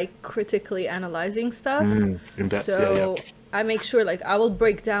really like critically analyzing stuff. In depth, So yeah. I make sure like I will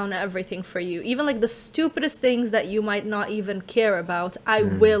break down everything for you. Even like the stupidest things that you might not even care about, I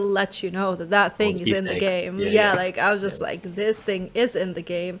will let you know that that thing is in the Easter eggs. game. Yeah, Yeah, yeah. like I was just like, this thing is in the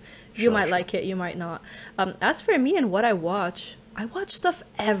game. You Sure, might sure. like it, you might not. As for me and what I watch stuff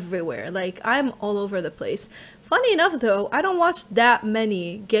everywhere. Like I'm all over the place. Funny enough though, I don't watch that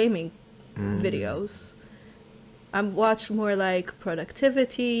many gaming videos. I watch more like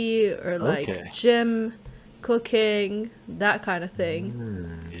productivity or like Okay. gym, cooking, that kind of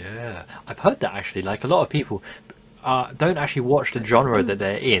thing. Yeah, I've heard that actually. Like a lot of people don't actually watch the genre that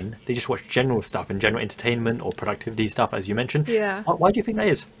they're in. They just watch general stuff and general entertainment or productivity stuff, as you mentioned. Yeah. Why do you think that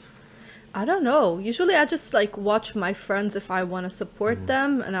is? I don't know. Usually I just like watch my friends if I want to support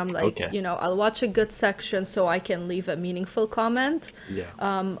them, and I'm like, Okay. you know, I'll watch a good section so I can leave a meaningful comment. Yeah.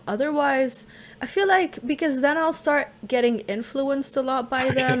 Otherwise, I feel like because then I'll start getting influenced a lot by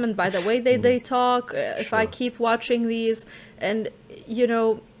them and by the way they talk. If I Sure. keep watching these, and you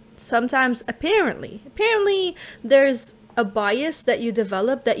know, sometimes apparently there's a bias that you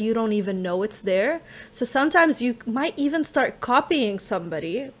develop that you don't even know it's there. So sometimes you might even start copying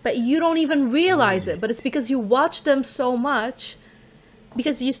somebody, but you don't even realize it. But it's because you watch them so much.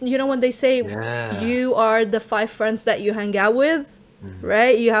 Because you know when they say Yeah. you are the 5 friends that you hang out with,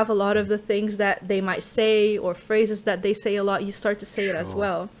 right? You have a lot of the things that they might say or phrases that they say a lot. You start to say it as Sure.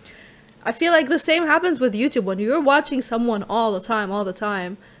 well. I feel like the same happens with YouTube. When you're watching someone all the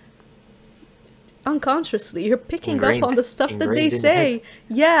time, unconsciously you're picking Ingrained- up on the stuff that they ingrained in your say.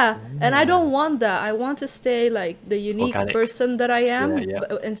 Yeah, and I don't want that. I want to stay like the unique Organic. person that I am, Yeah,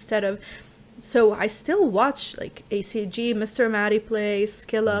 yeah. instead of. So I still watch like ACG, Mr. Matty Plays,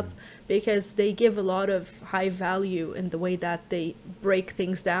 Skill Up, because they give a lot of high value in the way that they break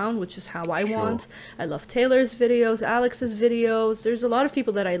things down, which is how I Sure. want. I love Taylor's videos, Alex's videos. There's a lot of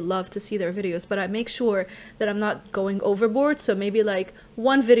people that I love to see their videos, but I make sure that I'm not going overboard. So maybe like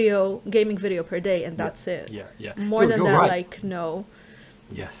one gaming video per day, and that's it. Yeah, yeah. More than You're that, right. like no.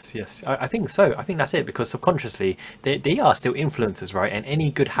 Yes, yes. I think so. I think that's it because subconsciously they are still influencers, right? And any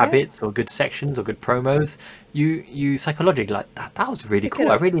good habits or good sections or good promos, you psychologically like that was really Pick it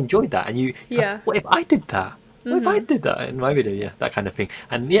cool. I up. really enjoyed that. And you Yeah. what if I did that? What if I did that in my video? Yeah, that kind of thing.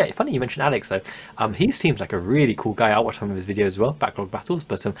 And yeah, funny you mentioned Alex though. He seems like a really cool guy. I watched some of his videos as well, Backlog Battles,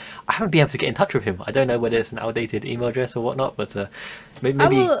 but I haven't been able to get in touch with him. I don't know whether it's an outdated email address or whatnot, but maybe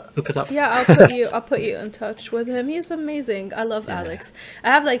hook us up. Yeah, I'll put you in touch with him. He's amazing. I love Alex. I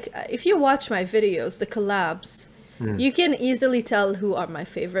have like, if you watch my videos, the collabs, you can easily tell who are my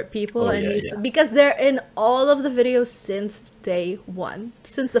favorite people, Oh, and yeah, you yeah. because they're in all of the videos since day one,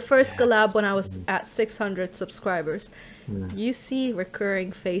 since the first collab when I was at 600 subscribers. You see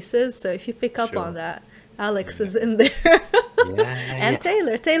recurring faces, so if you pick up Sure. on that, Alex is in there, Yeah, and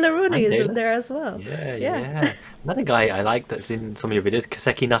Taylor Rooney And is Taylor. in there as well. Yeah. Another guy I like that's in some of your videos,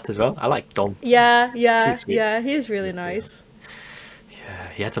 Kaseki Nut as well. I like Dom. Yeah, He's sweet. yeah, he's really He's, nice. Yeah,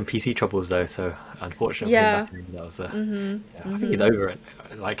 he had some PC troubles though, so unfortunately, Yeah. that was. Yeah, I think he's over it.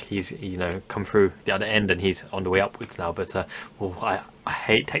 Like he's come through the other end and he's on the way upwards now. But I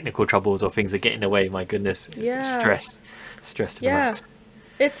hate technical troubles or things that get in the way. My goodness, Yeah. stress to the Yeah. max.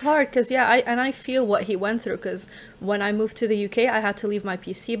 It's hard because I feel what he went through because when I moved to the UK, I had to leave my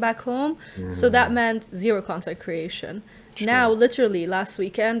PC back home, so that meant zero content creation. Now, Sure. literally last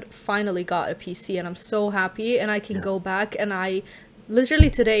weekend, finally got a PC, and I'm so happy, and I can Yeah. go back. And I literally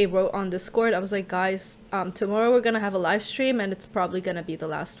today wrote on Discord, I was like, guys, tomorrow we're gonna have a live stream, and it's probably gonna be the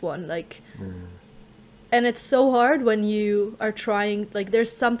last one. Like, and it's so hard when you are trying, like,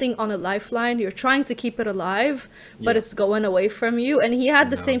 there's something on a lifeline, you're trying to keep it alive, but Yeah. it's going away from you. And he had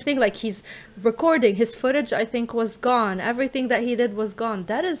the No. same thing, like, he's recording, his footage, I think, was gone. Everything that he did was gone.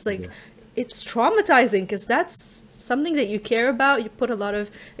 That is, like, Yes. it's traumatizing because that's something that you care about. You put a lot of,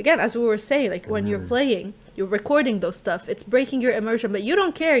 again, as we were saying, like, when you're playing, you're recording those stuff, it's breaking your immersion, but you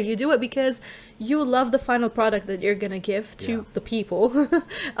don't care. You do it because you love the final product that you're gonna give to Yeah. the people.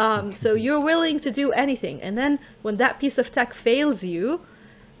 So you're willing to do anything, and then when that piece of tech fails you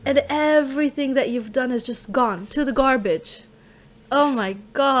and everything that you've done is just gone to the garbage, oh my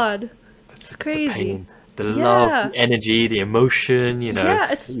god, it's The crazy. pain, the Yeah. love, the energy, the emotion,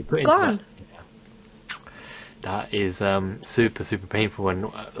 Yeah, it's that you put into gone. that is super, super painful. And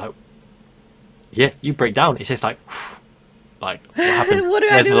like, yeah, you break down. It's just like, like what happened? What do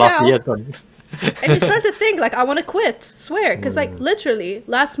I Where's do the last now? year's gone? And you start to think, like, I want to quit, swear, because, like, literally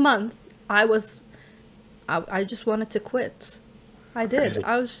last month I just wanted to quit. I did. Really?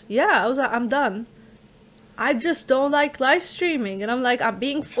 I was like, I'm done. I just don't like live streaming, and I'm like, I'm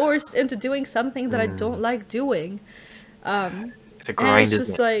being forced into doing something that I don't like doing. It's a And grind, it's isn't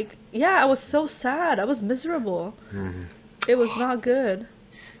just it? like, yeah, I was so sad. I was miserable. It was not good.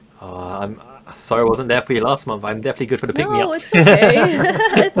 I'm sorry I wasn't there for you last month. I'm definitely good for the No, pick-me-ups. it's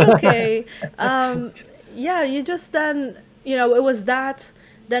okay. It's okay. Yeah, you just then, it was that.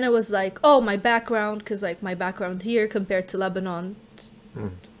 Then it was like, oh, my background, because, like, my background here compared to Lebanon,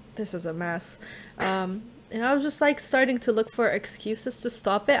 this is a mess. And I was just, like, starting to look for excuses to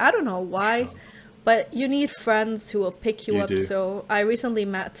stop it. I don't know why, but you need friends who will pick you You up. do. So I recently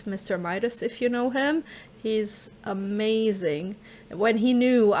met Mr. Midas, if you know him. He's amazing. When he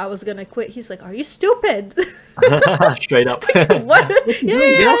knew I was gonna quit, he's like, "Are you stupid?" Straight up. What? Yeah,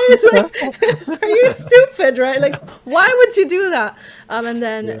 doing, yeah, girl? he's like, "Are you stupid?" Right? Like, why would you do that? And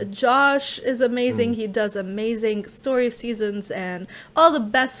then Yeah. Josh is amazing. He does amazing story of seasons and all the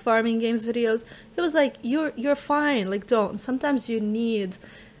best farming games videos. He was like, "You're fine. Like, don't." Sometimes you need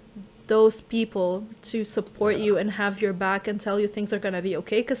those people to support you and have your back and tell you things are gonna be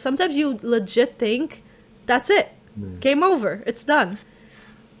okay. Because sometimes you legit think that's it, game over, it's done.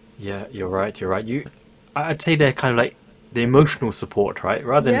 Yeah, you're right. You're right. I'd say they're kind of like the emotional support, right?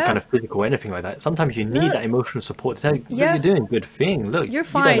 Rather than Yeah. kind of physical or anything like that. Sometimes you need No. that emotional support to tell you, look, Yeah. you're doing a good thing. Look, You're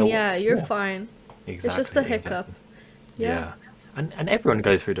you don't fine. know Yeah, you're fine. Exactly. It's just a hiccup. Exactly. Yeah. Yeah. And everyone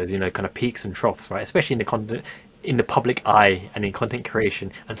goes through those, kind of peaks and troughs, right? Especially in the content, in the public eye and in content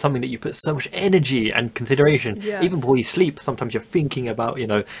creation, and something that you put so much energy and consideration. Yes. Even before you sleep, sometimes you're thinking about,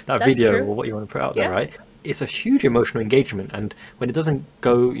 that That's video true. or what you want to put out there, Yeah. right? It's a huge emotional engagement, and when it doesn't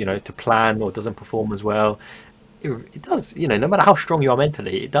go, to plan or doesn't perform as well, it does, no matter how strong you are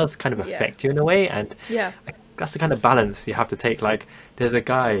mentally, it does kind of Yeah. affect you in a way, and Yeah. that's the kind of balance you have to take. Like, there's a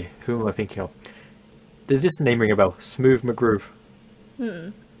guy, who am I thinking of? Does this name ring a bell? Smooth McGroove.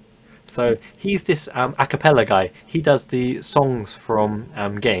 So he's this a cappella guy. He does the songs from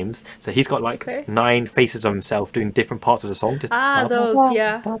games. So he's got like Okay. 9 faces of himself doing different parts of the song. Just Ah, blah, blah, those, blah,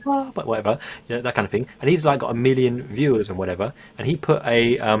 yeah. blah, blah, but whatever, that kind of thing. And he's like got 1 million viewers and whatever. And he put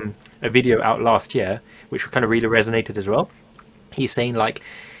a video out last year, which kind of really resonated as well. He's saying like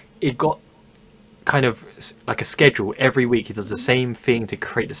it got kind of like a schedule every week. He does the same thing to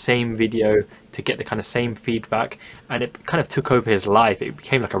create the same video to get the kind of same feedback, and it kind of took over his life. It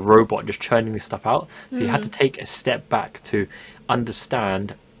became like a robot just churning this stuff out. So he had to take a step back to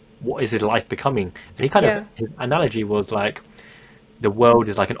understand what is his life becoming. And he kind Yeah. of, his analogy was like the world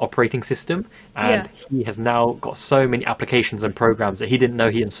is like an operating system, and he has now got so many applications and programs that he didn't know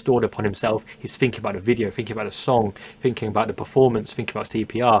he installed upon himself. He's thinking about a video, thinking about a song, thinking about the performance, thinking about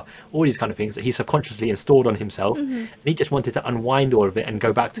CPR, all these kind of things that he subconsciously installed on himself. And he just wanted to unwind all of it and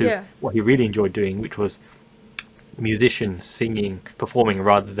go back to Yeah. what he really enjoyed doing, which was musician, singing, performing,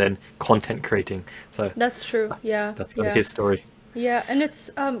 rather than content creating. So That's true. Yeah. that's kind yeah. of his story. Yeah, and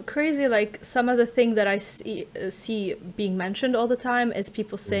it's crazy. Like, some of the thing that I see being mentioned all the time is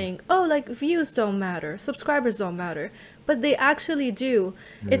people saying, "Oh, like, views don't matter, subscribers don't matter," but they actually do.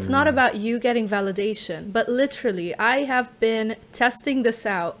 It's not about you getting validation, but literally, I have been testing this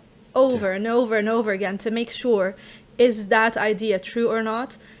out over and over and over again to make sure, is that idea true or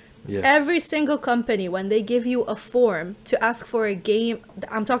not? Yes. Every single company, when they give you a form to ask for a game,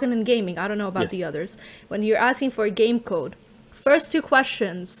 I'm talking in gaming, I don't know about Yes. the others. When you're asking for a game code, first two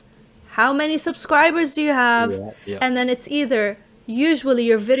questions, how many subscribers do you have? Yeah, yeah. And then it's either usually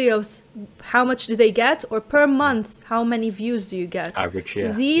your videos, how much do they get, or per month, how many views do you get? Average,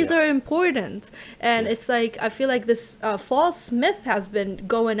 yeah. These Yeah. are important. And Yes. it's like, I feel like this false myth has been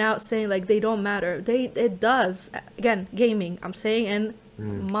going out saying like they don't matter. It does. Again, gaming, I'm saying, and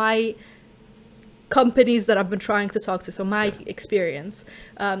my companies that I've been trying to talk to, so my experience,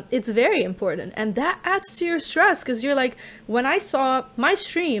 it's very important, and that adds to your stress because you're like, when I saw my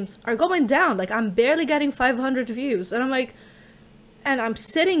streams are going down, like I'm barely getting 500 views, and I'm like, and I'm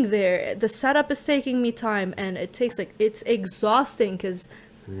sitting there, the setup is taking me time, and it takes like, it's exhausting because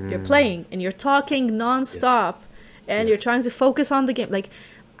you're playing and you're talking non-stop, and you're Yes. trying to focus on the game. Like,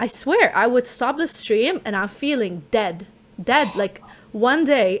 I swear I would stop the stream and I'm feeling dead. Like, one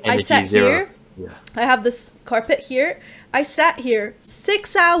day I Energy sat zero. here, Yeah. I have this carpet here. I sat here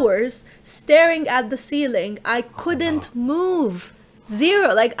 6 hours staring at the ceiling. I couldn't move.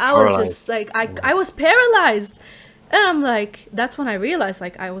 Zero. Like, I was just like, I was paralyzed. And I'm like, that's when I realized,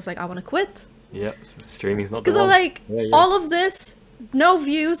 like, I was like, I want to quit. Yep. So streaming's not the Because I'm one. like, Yeah, yeah. all of this, no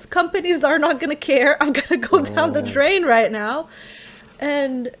views, companies are not going to care. I'm going to go down the drain right now.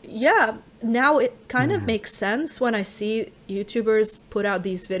 And yeah, now it kind of makes sense when I see YouTubers put out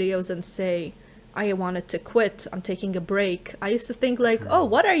these videos and say, I wanted to quit, I'm taking a break. I used to think like, oh,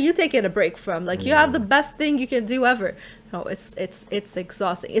 what are you taking a break from? Like, you have the best thing you can do ever. No, it's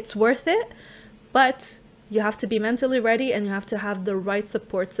exhausting. It's worth it, but you have to be mentally ready and you have to have the right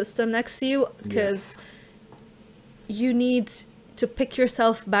support system next to you, because you need to pick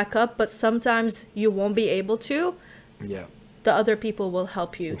yourself back up, but sometimes you won't be able to. Yeah. The other people will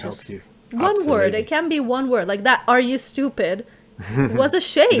help you. Will help Just you. one word. Absolutely. It can be one word. Like that, are you stupid? Was a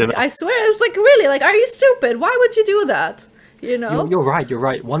shake. Isn't it? I swear. It was like, really, like, are you stupid? Why would you do that? You know? You're right. You're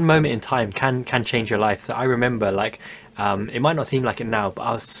right. One moment in time can change your life. So I remember, like, it might not seem like it now, but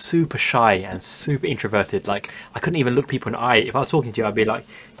I was super shy and super introverted. Like, I couldn't even look people in the eye. If I was talking to you, I'd be like,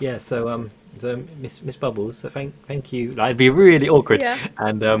 yeah. So Miss Bubbles. So thank you. Like, it'd be really awkward. Yeah.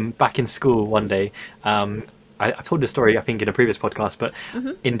 And back in school one day, I told the story, I think, in a previous podcast, but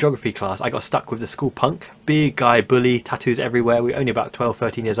in geography class, I got stuck with the school punk. Big guy, bully, tattoos everywhere. We were only about 12,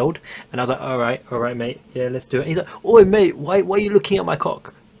 13 years old. And I was like, all right, mate. Yeah, let's do it. He's like, oi, mate, why are you looking at my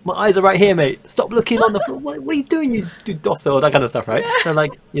cock? My eyes are right here, mate. Stop looking on the floor. What are you doing, you docile? That kind of stuff, right? So,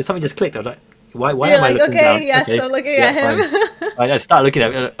 like, yeah, something just clicked. I was like, why You're am I like, looking okay, down? yes, I'm looking at him. fine. I start looking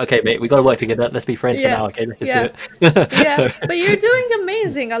at him. Okay, mate, we got to work together. Let's be friends Yeah. for now. Okay, let's just Yeah. do it. Yeah, So, but you're doing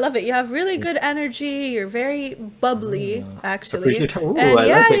amazing. I love it. You have really good energy. You're very bubbly, actually. appreciate it. Ooh, And I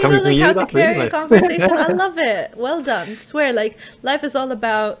yeah, like it. you Coming know from like you, how to that's really carry a nice. conversation. I love it. Well done. Swear, like, life is all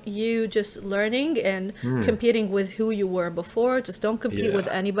about you just learning and competing with who you were before. Just don't compete with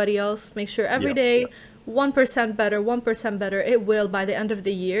Yeah. anybody else. Make sure every Yeah, day yeah. 1% better, 1% better. It will, by the end of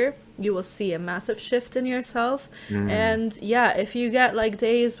the year, you will see a massive shift in yourself. And yeah, if you get like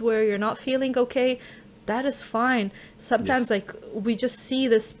days where you're not feeling okay, that is fine. Sometimes Yes. like we just see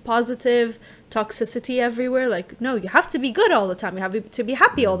this positive toxicity everywhere. Like, no, you have to be good all the time. You have to be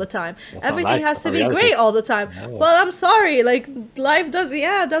happy all the time. That's not Everything life, has that's to not be reality. great all the time. No. Well, I'm sorry. Like, life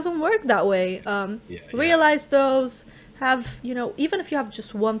doesn't work that way. Yeah. Realize those. Have, you know, even if you have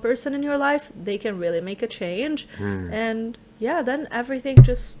just one person in your life, they can really make a change. And yeah, then everything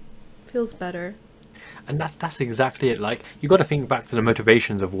just feels better. And that's exactly it. Like, you got to think back to the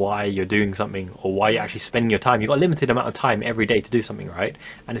motivations of why you're doing something or why you're actually spending your time. You've got a limited amount of time every day to do something, right?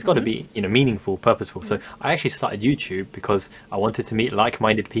 And it's got to be, you know, meaningful, purposeful. So I actually started YouTube because I wanted to meet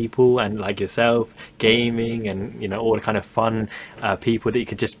like-minded people and like yourself, gaming, and, you know, all the kind of fun people that you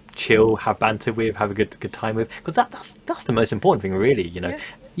could just chill, have banter with, have a good time with. Because that's the most important thing, really. You know, Yeah.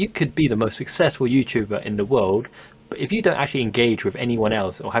 you could be the most successful YouTuber in the world, but if you don't actually engage with anyone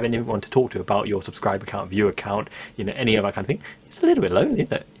else or have anyone to talk to about your subscribe account, view account, you know, any of that kind of thing, it's a little bit lonely,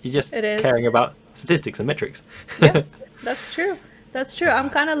 isn't it? You're just It is. caring about statistics and metrics. Yeah, that's true. That's true. I'm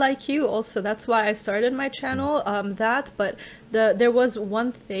kind of like you also. That's why I started my channel. But there was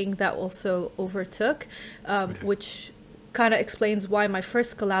one thing that also overtook, which kind of explains why my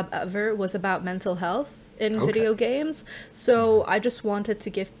first collab ever was about mental health in Okay. video games. So I just wanted to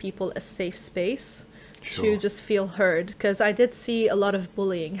give people a safe space to Sure. just feel heard, because I did see a lot of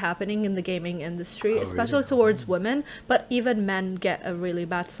bullying happening in the gaming industry, Oh, especially really? towards women, but even men get a really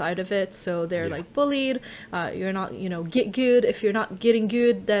bad side of it. So they're Yeah. like bullied. You're not, you know, get good. If you're not getting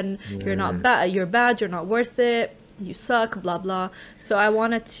good, then you're not bad. You're bad. You're not worth it. You suck, blah blah. So I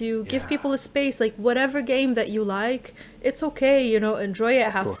wanted to give Yeah. people a space, like whatever game that you like, it's okay, you know, enjoy it,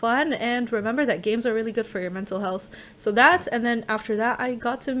 have course. fun, and remember that games are really good for your mental health. So that, and then after that, I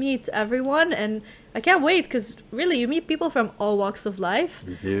got to meet everyone, and I can't wait because really you meet people from all walks of life,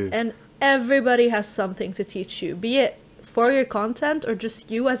 You do. and everybody has something to teach you, be it for your content or just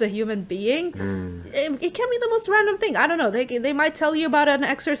you as a human being. It can be the most random thing. I don't know. They might tell you about an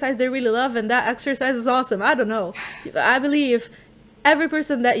exercise they really love, and that exercise is awesome. I don't know. I believe every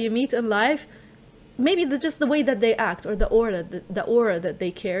person that you meet in life, maybe just the way that they act or the aura that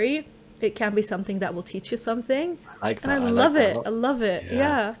they carry, it can be something that will teach you something. I like And I that. I like love that a it. lot. I love it. Yeah.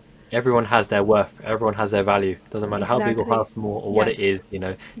 Yeah. Everyone has their worth. Everyone has their value. Doesn't matter how big or Exactly. how small or what it Yes. is, you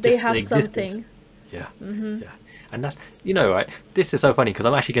know, They just the have existence. something. Yeah. Yeah. And that's, you know, right? This is so funny because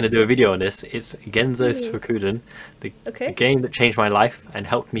I'm actually going to do a video on this. It's Genzo Really? Suikoden, the Okay. game that changed my life and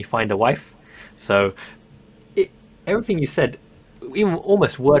helped me find a wife. So it, everything you said, even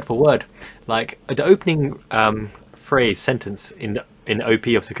almost word for word, like the opening phrase sentence in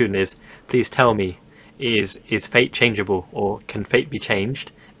OP of Suikoden is, "Please tell me, is fate changeable or can fate be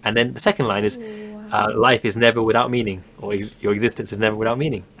changed?" And then the second line is, Wow. "Life is never without meaning, or your existence is never without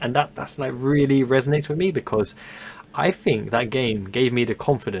meaning." And that's like really resonates with me because I think that game gave me the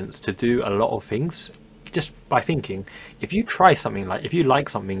confidence to do a lot of things just by thinking. If you try something, like if you like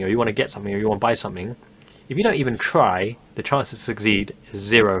something or you want to get something or you want to buy something, if you don't even try, the chance to succeed is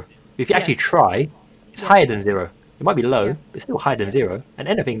zero. If you actually Yes. try, it's higher Yes. than zero. It might be low, Yeah. but it's still higher than Yeah. zero. And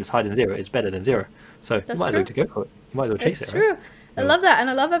anything that's higher than zero is better than zero. So you That's might as well true. just go for it. You might as well chase It's it, right? true. I So, love that. And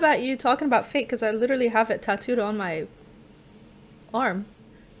I love about you talking about fate because I literally have it tattooed on my arm.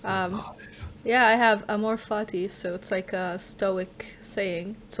 nice. Yeah, I have amor fati, so it's like a stoic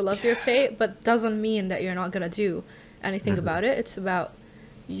saying to love your fate, but doesn't mean that you're not gonna do anything about it. It's about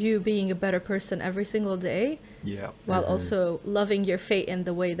you being a better person every single day Yeah. while also loving your fate in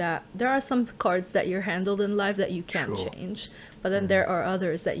the way that there are some cards that you're handled in life that you can't Sure. change, but then there are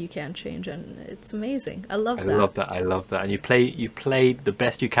others that you can change, and it's amazing. I love I that. love that. I love that. And you play the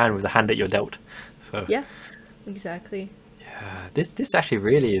best you can with the hand that you're dealt. So Yeah, exactly. this actually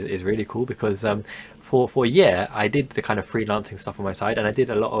really is really cool because for a year I did the kind of freelancing stuff on my side, and I did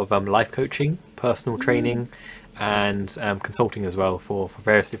a lot of life coaching, personal training, and consulting as well for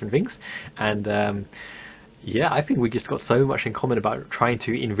various different things. And yeah, I think we just got so much in common about trying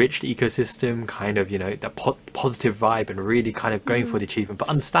to enrich the ecosystem, kind of, you know, that positive vibe and really kind of going for the achievement, but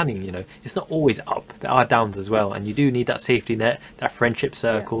understanding, you know, it's not always up. There are downs as well. And you do need that safety net, that friendship Yeah.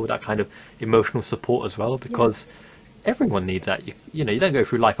 circle, that kind of emotional support as well, Yeah. because everyone needs that. You know, you don't go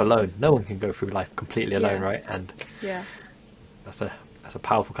through life alone. No one can go through life completely alone, Yeah. right? And Yeah. that's a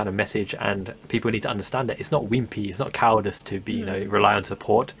powerful kind of message, and people need to understand that it's not wimpy, it's not cowardice to be, you know, rely on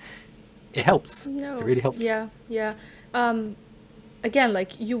support. It helps. No. It really helps. Yeah, yeah. Again,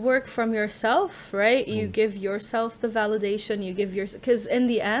 like you work from yourself, right? You give yourself the validation, you give your, because in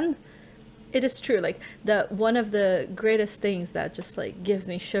the end, it is true. Like the one of the greatest things that just like gives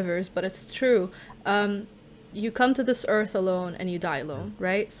me shivers, but it's true. You come to this earth alone and you die alone,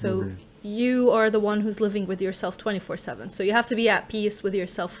 right? So you are the one who's living with yourself 24/7. So you have to be at peace with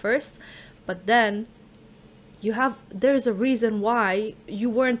yourself first, but then there's a reason why you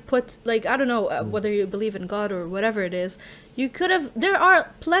weren't put, like, I don't know, whether you believe in God or whatever it is, there are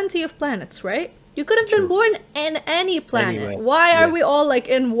plenty of planets, right? You could have been True. born in any planet. Anywhere. Why are Yeah. we all like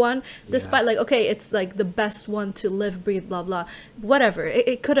in one, despite Yeah. like, okay, it's like the best one to live, breathe, blah blah, whatever,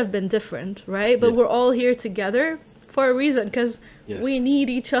 it could have been different, right? But Yeah. we're all here together for a reason, because Yes. we need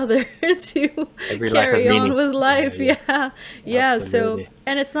each other to Every life has carry on meaning. with life. Yeah, Yeah, yeah. So, Absolutely.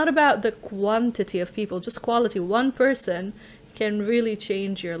 and it's not about the quantity of people, just quality. One person can really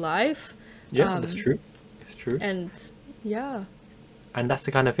change your life. Yeah, that's true. It's true. And yeah, And that's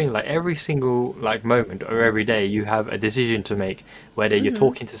the kind of thing, like every single like moment or every day you have a decision to make, whether you're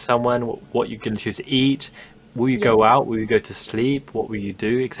talking to someone, what you're going to choose to eat, will you go out, will you go to sleep, what will you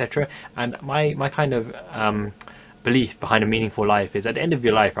do, etc. And my kind of belief behind a meaningful life is, at the end of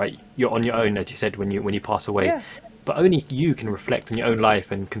your life, right, you're on your own, as you said, when you pass away. Yeah. But only you can reflect on your own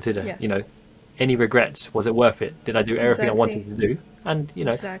life and consider, Yes. you know, any regrets, was it worth it, did I do everything I wanted to Exactly. do? And you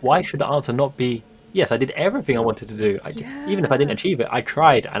know, Exactly. why should the answer not be yes, I did everything I wanted to do. Even if I didn't Yeah. achieve it, I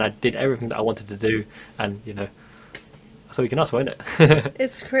tried and I did everything that I wanted to do. And you know, that's all you can ask for, isn't it?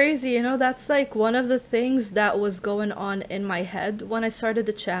 It's crazy, you know, that's like one of the things that was going on in my head when I started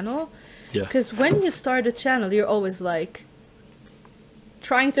the channel. Yeah. Because when you start a channel, you're always like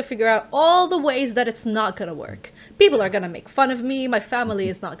trying to figure out all the ways that it's not gonna work. People are gonna make fun of me, my family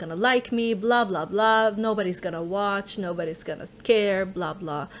is not gonna like me, blah blah blah, nobody's gonna watch, nobody's gonna care, blah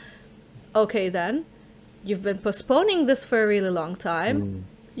blah. Okay, then you've been postponing this for a really long time.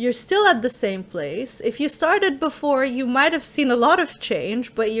 You're still at the same place. If you started before, you might have seen a lot of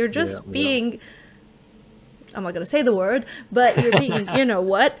change, but you're just Yeah, yeah. being, I'm not gonna say the word, but you're being, you know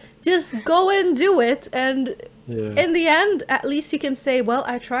what, Just go and do it, and Yeah. in the end, at least you can say, well,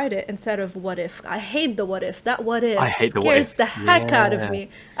 I tried it, instead of what if. I hate the what if. That what I if hate the what scares if. the heck out of Yeah. me.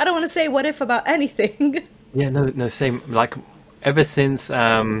 I don't want to say what if about anything. Yeah, no, no, same. Like ever since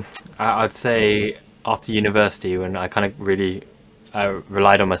I'd say after university, when I kind of really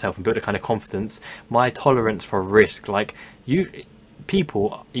relied on myself and built a kind of confidence, my tolerance for risk, like you,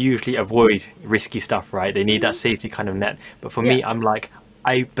 people usually avoid risky stuff, right? They need that safety kind of net. But for Yeah. me, I'm like,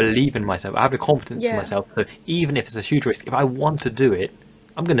 I believe in myself. I have the confidence in Yeah. myself. So even if it's a huge risk, if I want to do it,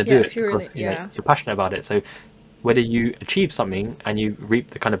 I'm going to do Yeah, it if you really, because yeah. you're passionate about it. So whether you achieve something and you reap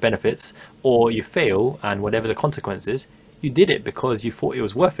the kind of benefits, or you fail and whatever the consequences, you did it because you thought it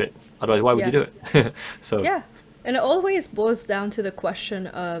was worth it. Otherwise, why would you Yeah. do it? So Yeah. And it always boils down to the question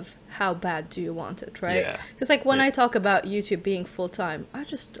of how bad do you want it, right? yeah, Because like when yeah, I talk about YouTube being full time,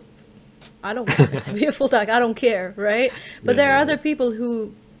 I don't want it to be a full time. I don't care, right? But yeah, there are yeah, other people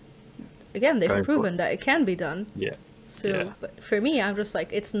who, again, they've going for it. proven that it can be done. Yeah, yeah, So, but for me, I'm just like,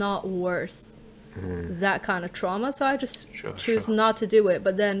 it's not worth that kind of trauma. So I just sure, choose sure. not to do it.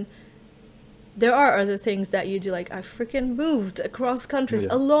 But then there are other things that you do. Like I freaking moved across countries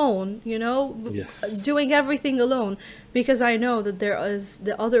Yeah, alone, yes, doing everything alone because I know that there is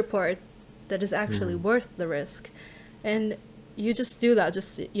the other part that is actually worth the risk. And you just do that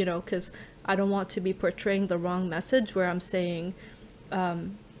just, because I don't want to be portraying the wrong message where I'm saying,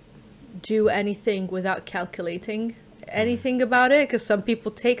 do anything without calculating anything about it, because some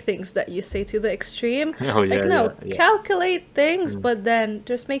people take things that you say to the extreme. oh Like, yeah, no, yeah, yeah. calculate things, but then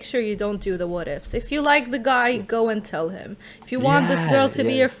just make sure you don't do the what ifs. If you like the guy, go and tell him. If you want this Yeah, girl to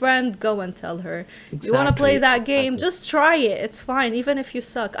be yeah, your friend, go and tell her. You want to play exactly, that game, exactly. just try it. It's fine, even if you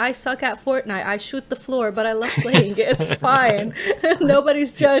suck. I suck at Fortnite. I shoot the floor, but I love playing it. It's fine.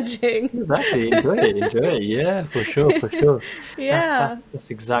 Nobody's judging. Exactly, enjoy it, enjoy it. Yeah, for sure, for sure. Yeah. That's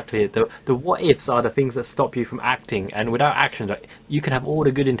exactly it. The what ifs are the things that stop you from acting, and without actions, like you can have all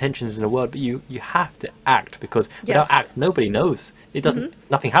the good intentions in the world, but you have to act, because without Yes. act, nobody knows. It doesn't.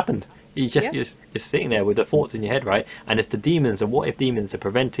 Nothing happened. You just Yeah. you're just sitting there with the thoughts in your head, right? And it's the demons, the what if demons, are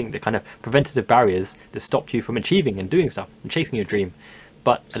preventing the kind of preventative barriers that stop you from achieving and doing stuff and chasing your dream.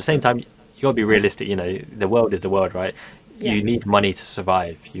 But at the same time, you gotta be realistic. The world is the world, right? Yeah. You need money to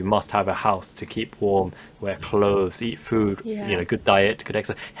survive. You must have a house to keep warm, wear clothes, eat food, Yeah. good diet, good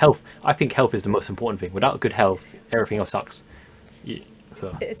exercise. Health. I think health is the most important thing. Without good health, everything else sucks. Yeah,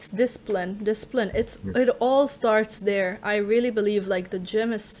 so, It's discipline. It all starts there. I really believe like the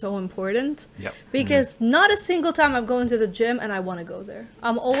gym is so important yep. because not a single time I'm going to the gym and I want to go there.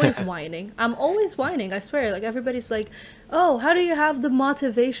 I'm always whining. I'm always whining. I swear. Like everybody's like, "Oh, how do you have the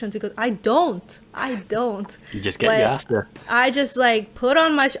motivation to go?" I don't. You just get your ass there. I just like put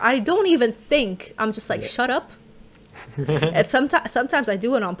on my I don't even think. I'm just like, Yeah. "Shut up." And sometimes I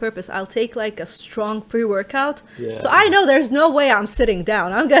do it on purpose. I'll take like a strong pre-workout. Yeah. So I know there's no way I'm sitting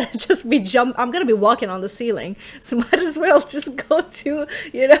down. I'm gonna just be I'm gonna be walking on the ceiling. So might as well just go to,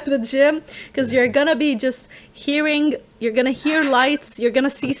 the gym, because you're gonna be just you're gonna hear lights, you're gonna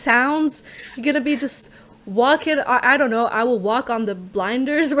see sounds, you're gonna be just walking. I don't know, I will walk on the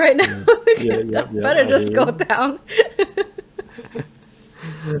blinders right now. Yeah, Better I just hear go you. down.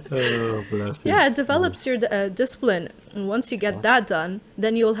 Oh, bless you. Yeah, it develops your discipline. And once you get that done,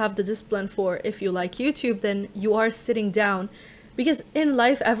 then you'll have the discipline for, if you like YouTube, then you are sitting down. Because in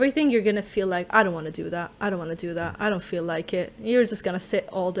life, everything you're going to feel like, I don't want to do that. I don't want to do that. I don't feel like it. You're just going to sit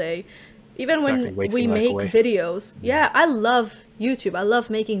all day. Even Exactly, when wasting we life make away. videos. Yeah, I love YouTube. I love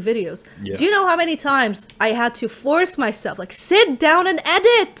making videos. Yeah. Do you know how many times I had to force myself, like, sit down and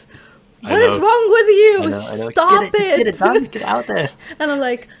edit? I What is know. wrong with you? I know. Stop Just get it done. Get out there. And I'm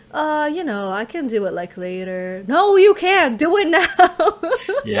like, I can do it like later. No, you can't. Do it now.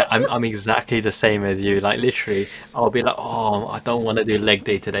 Yeah, I'm exactly the same as you. Like literally, I'll be like, oh, I don't want to do leg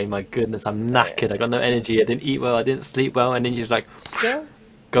day today. My goodness, I'm knackered. I got no energy. I didn't eat well. I didn't sleep well. And then you're just like, Go.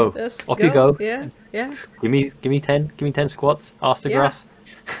 go, Just off you go. Yeah, yeah. Give me 10 squats. Ask the Yeah. grass.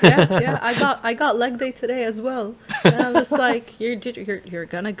 Yeah. I got leg day today as well. And I'm just like, you're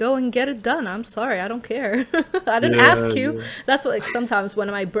gonna go and get it done. I'm sorry, I don't care. I didn't Yeah, ask you. yeah. That's what, like, sometimes when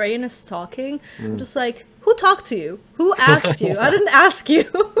my brain is talking, I'm just like, who talked to you? Who asked you? I didn't ask you.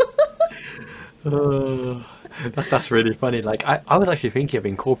 That's really funny. Like I was actually thinking of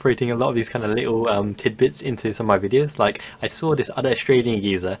incorporating a lot of these kind of little tidbits into some of my videos. Like I saw this other Australian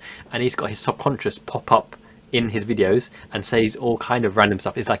geezer, and he's got his subconscious pop up in his videos and says all kind of random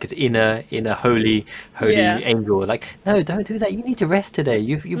stuff. It's like his inner holy Yeah. angel. Like, no, don't do that. You need to rest today.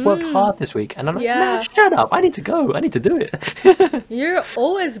 You've worked hard this week. And I'm like, man, Yeah. shut up. I need to go. I need to do it. You're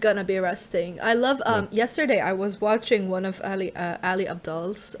always gonna be resting. I love yesterday I was watching one of Ali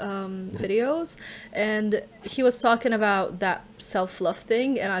Abdal's videos, and he was talking about that self-love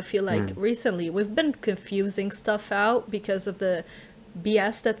thing, and I feel like recently we've been confusing stuff out because of the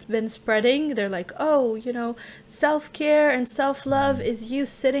BS that's been spreading. They're like, oh, self-care and self-love is you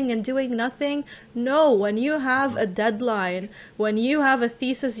sitting and doing nothing. No, when you have a deadline, when you have a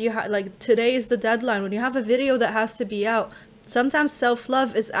thesis, like today is the deadline, when you have a video that has to be out, sometimes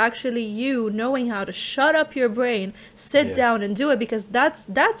self-love is actually you knowing how to shut up your brain, sit down and do it, because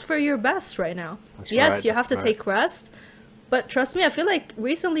that's for your best right now. Yes, you have to take rest, but trust me, I feel like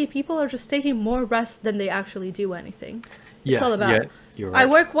recently people are just taking more rest than they actually do anything. It's all about, you're right. I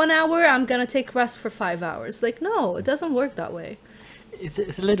work 1 hour, I'm gonna take rest for 5 hours. Like, no, it doesn't work that way. It's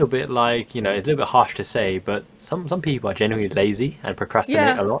a little bit like, it's a little bit harsh to say, but some people are genuinely lazy and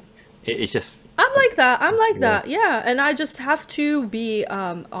procrastinate a lot. It's just... I'm like that, yeah. And I just have to be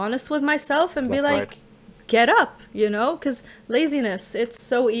honest with myself and be like, get up, because laziness, it's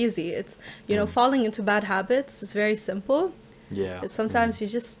so easy. It's, falling into bad habits is very simple. Yeah. Sometimes you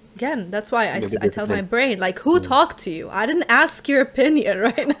just, again, that's why I tell my brain, like, who talked to you? I didn't ask your opinion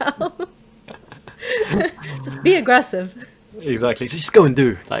right now. Just be aggressive. Exactly. So just go and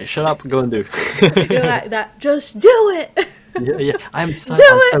do. Like, shut up and go and do. You're like that. Just do it. Yeah. I'm so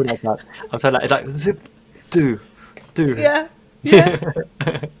like that. I'm so like zip, do. Yeah.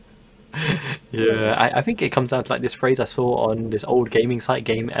 Yeah, I think it comes down to like this phrase I saw on this old gaming site,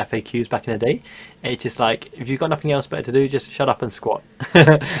 Game FAQs, back in the day. And it's just like, if you've got nothing else better to do, just shut up and squat.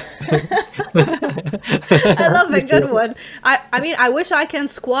 I love it. Good one. I mean, I wish I can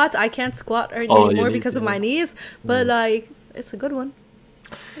squat. I can't squat anymore because of my knees, but like, it's a good one.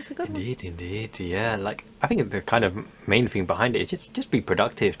 It's a good one. Indeed. Yeah, like I think the kind of main thing behind it is just be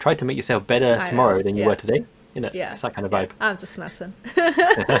productive. Try to make yourself better tomorrow than you were today. Yeah, it's that kind of vibe. I'm just messing.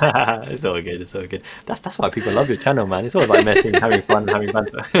 It's all good. That's why people love your channel, man. It's all about messing, having fun, having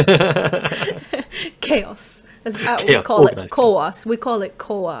banter. Chaos. Chaos. We call it chaos. We call it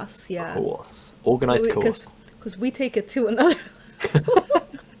chaos. Yeah. Chaos. Organized chaos. Because we take it to another.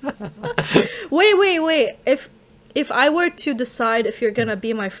 Wait. If I were to decide if you're gonna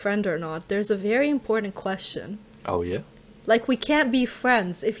be my friend or not, there's a very important question. Oh yeah. Like, we can't be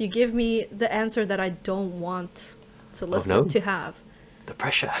friends if you give me the answer that I don't want to listen to have. The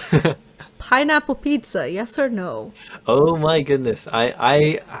pressure. Pineapple pizza, yes or no? Oh my goodness.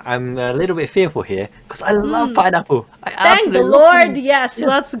 I'm a little bit fearful here because I love pineapple. Thank the Lord. Yes,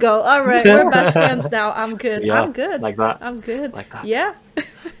 let's go. All right, we're best friends now. I'm good. I'm good. Like that. I'm good. Like that. Yeah.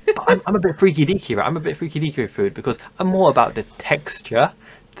 But I'm a bit freaky deaky, right? I'm a bit freaky deaky with food because I'm more about the texture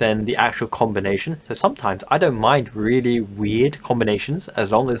than the actual combination. So sometimes I don't mind really weird combinations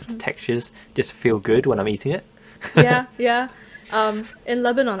as long as the textures just feel good when I'm eating it. Yeah. In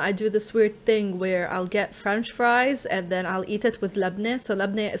Lebanon, I do this weird thing where I'll get French fries and then I'll eat it with lebne. So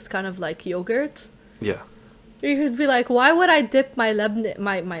lebne is kind of like yogurt. Yeah. You could be like, why would I dip my lebne,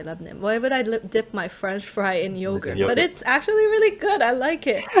 my lebne? Why would I dip my French fry in yogurt? But it's actually really good. I like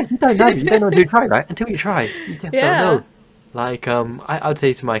it. Yeah, you don't know until you try, right? Until you try, you just don't know. Like I would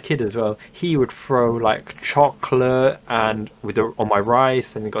say to my kid as well, he would throw like chocolate and on my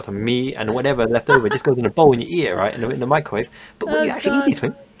rice, and got some meat and whatever left over just goes in a bowl and you eat it, right, in the microwave. But when you actually eat this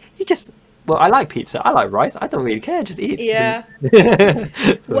one, you just, well, I like pizza, I like rice, I don't really care, just eat it. Yeah.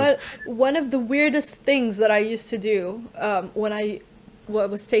 One of the weirdest things that I used to do when I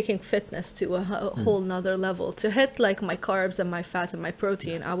was taking fitness to a whole nother level, to hit like my carbs and my fat and my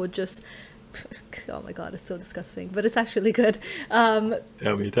protein, I would just oh my god, it's so disgusting, but it's actually good. Tell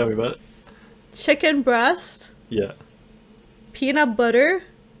me about it. Chicken breast. Yeah. Peanut butter.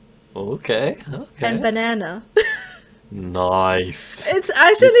 Okay. And banana. Nice. It's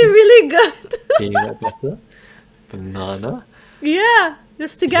actually really good. Peanut butter, banana. Yeah,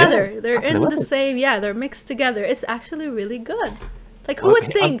 just together. They're in the same. Yeah, they're mixed together. It's actually really good. Like, who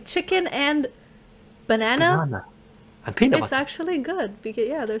would think chicken and banana? And peanut butter. It's actually good because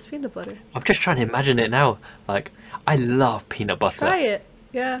there's peanut butter. I'm just trying to imagine it now. Like, I love peanut butter. Try it.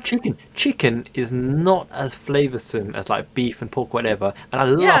 Yeah. Chicken is not as flavoursome as like beef and pork, whatever. And I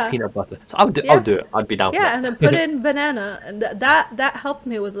love peanut butter, so I'll do it. I'd be down for that. Yeah, and then put in banana, and that helped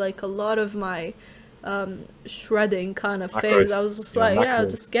me with like a lot of my shredding kind of phase. I was just like,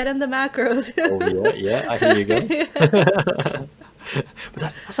 just get in the macros. Oh yeah, I hear you go.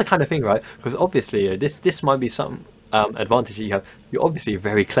 But that's the kind of thing, right? Because obviously this might be something advantage that you have. You're obviously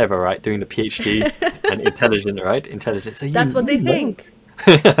very clever, right? Doing the PhD and intelligent, right? Intelligent. So That's what you they know. think.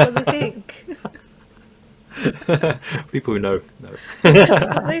 That's what they think. People who know. No.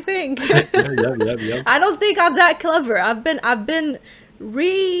 That's what they think. Yeah, yeah, yeah, yeah. I don't think I'm that clever. I've been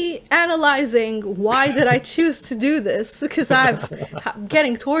reanalyzing why did I choose to do this because I'm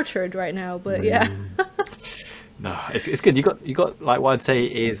getting tortured right now. But yeah, No, it's good. You got like what I'd say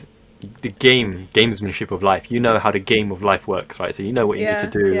is the gamesmanship of life. You know how the game of life works, right? So you know what you need to yeah,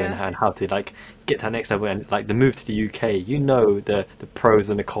 do yeah, and how to like get to that next level. And like the move to the UK, you know the pros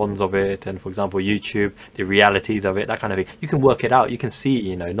and the cons of it. And for example, YouTube, the realities of it, that kind of thing. You can work it out. You can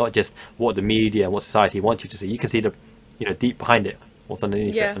see, not just what the media and what society wants you to see. You can see the deep behind it, what's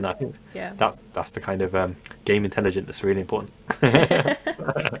underneath it. yeah, And I think yeah. that's the kind of game intelligence that's really important.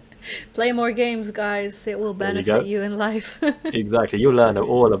 Play more games, guys. It will There you benefit go. you in life. Exactly, you'll learn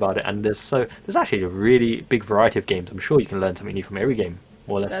all about it, and there's actually a really big variety of games. I'm sure you can learn something new from every game,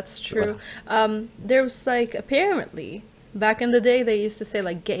 more or less. That's true. There was like apparently back in the day they used to say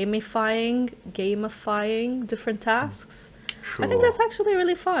like gamifying different tasks. I think Sure, that's actually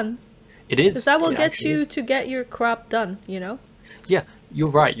really fun it because is. that will It get actually is. you to get your crop done, you know? Yeah, you're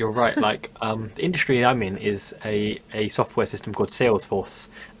right. You're right. Like the industry I'm in is a software system called Salesforce.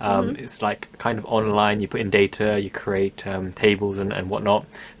 It's like kind of online. You put in data, you create tables and whatnot.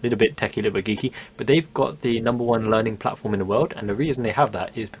 A little bit techie, a little bit geeky, but they've got the number one learning platform in the world, and the reason they have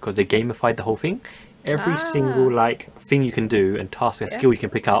that is because they gamified the whole thing. Every single Ah, like thing you can do and task and yeah. skill you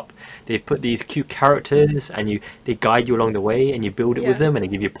can pick up, they put these cute characters and they guide you along the way and you build it with Yeah. them and they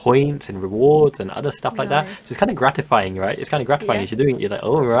give you points and rewards and other stuff like that. So it's Nice. kind of gratifying, right? It's kind of gratifying Yeah. as you're doing it. You're like,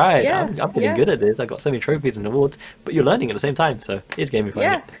 oh right, Yeah. I'm getting Yeah. good at this. I got so many trophies and awards, but you're learning at the same time. So it's gamifying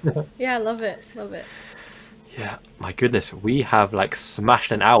Yeah. it. Yeah, I love it. Love it. Yeah, my goodness, we have like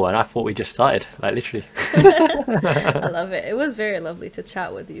smashed an hour and I thought we just started, like literally. I love it. It was very lovely to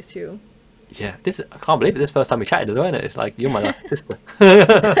chat with you too. Yeah, I can't believe it. This is the first time we chatted as well, isn't it? It's like you're my sister.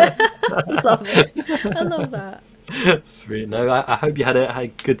 Love it. I love that. Sweet. No, I hope you had a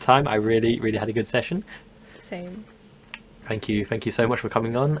good time. I really, really had a good session. Same. Thank you so much for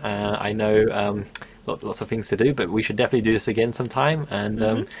coming on. I know lots of things to do, but we should definitely do this again sometime.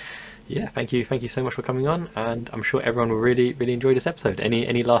 And yeah, thank you so much for coming on. And I'm sure everyone will really, really enjoy this episode.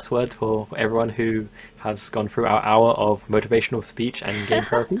 Any last words for everyone who has gone through our hour of motivational speech and game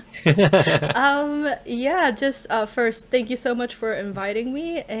therapy? Yeah, just first, thank you so much for inviting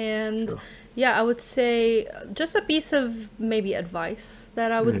me. And Sure. yeah, I would say just a piece of maybe advice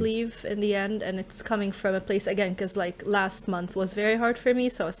that I would Mm, leave in the end. And it's coming from a place again, because like last month was very hard for me.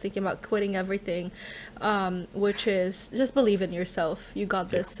 So I was thinking about quitting everything, which is just believe in yourself. You got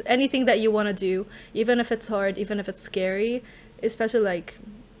yeah. this. Anything that you want to do, even if it's hard, even if it's scary, especially like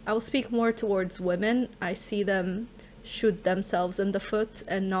I will speak more towards women. I see them shoot themselves in the foot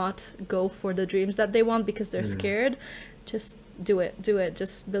and not go for the dreams that they want because they're Mm, scared. Just do it. Do it.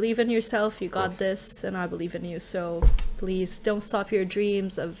 Just believe in yourself. You of got course. this, and I believe in you. So please don't stop your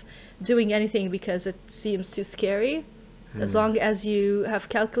dreams of doing anything because it seems too scary. As Mm. long as you have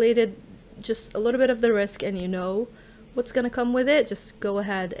calculated just a little bit of the risk and you know what's going to come with it, just go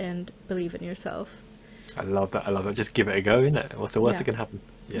ahead and believe in yourself. I love that. I love it. Just give it a go, innit? What's the worst Yeah. that can happen?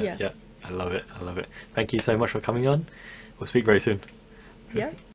 Yeah, Yeah. yeah. I love it. I love it. Thank you so much for coming on. We'll speak very soon. Yeah.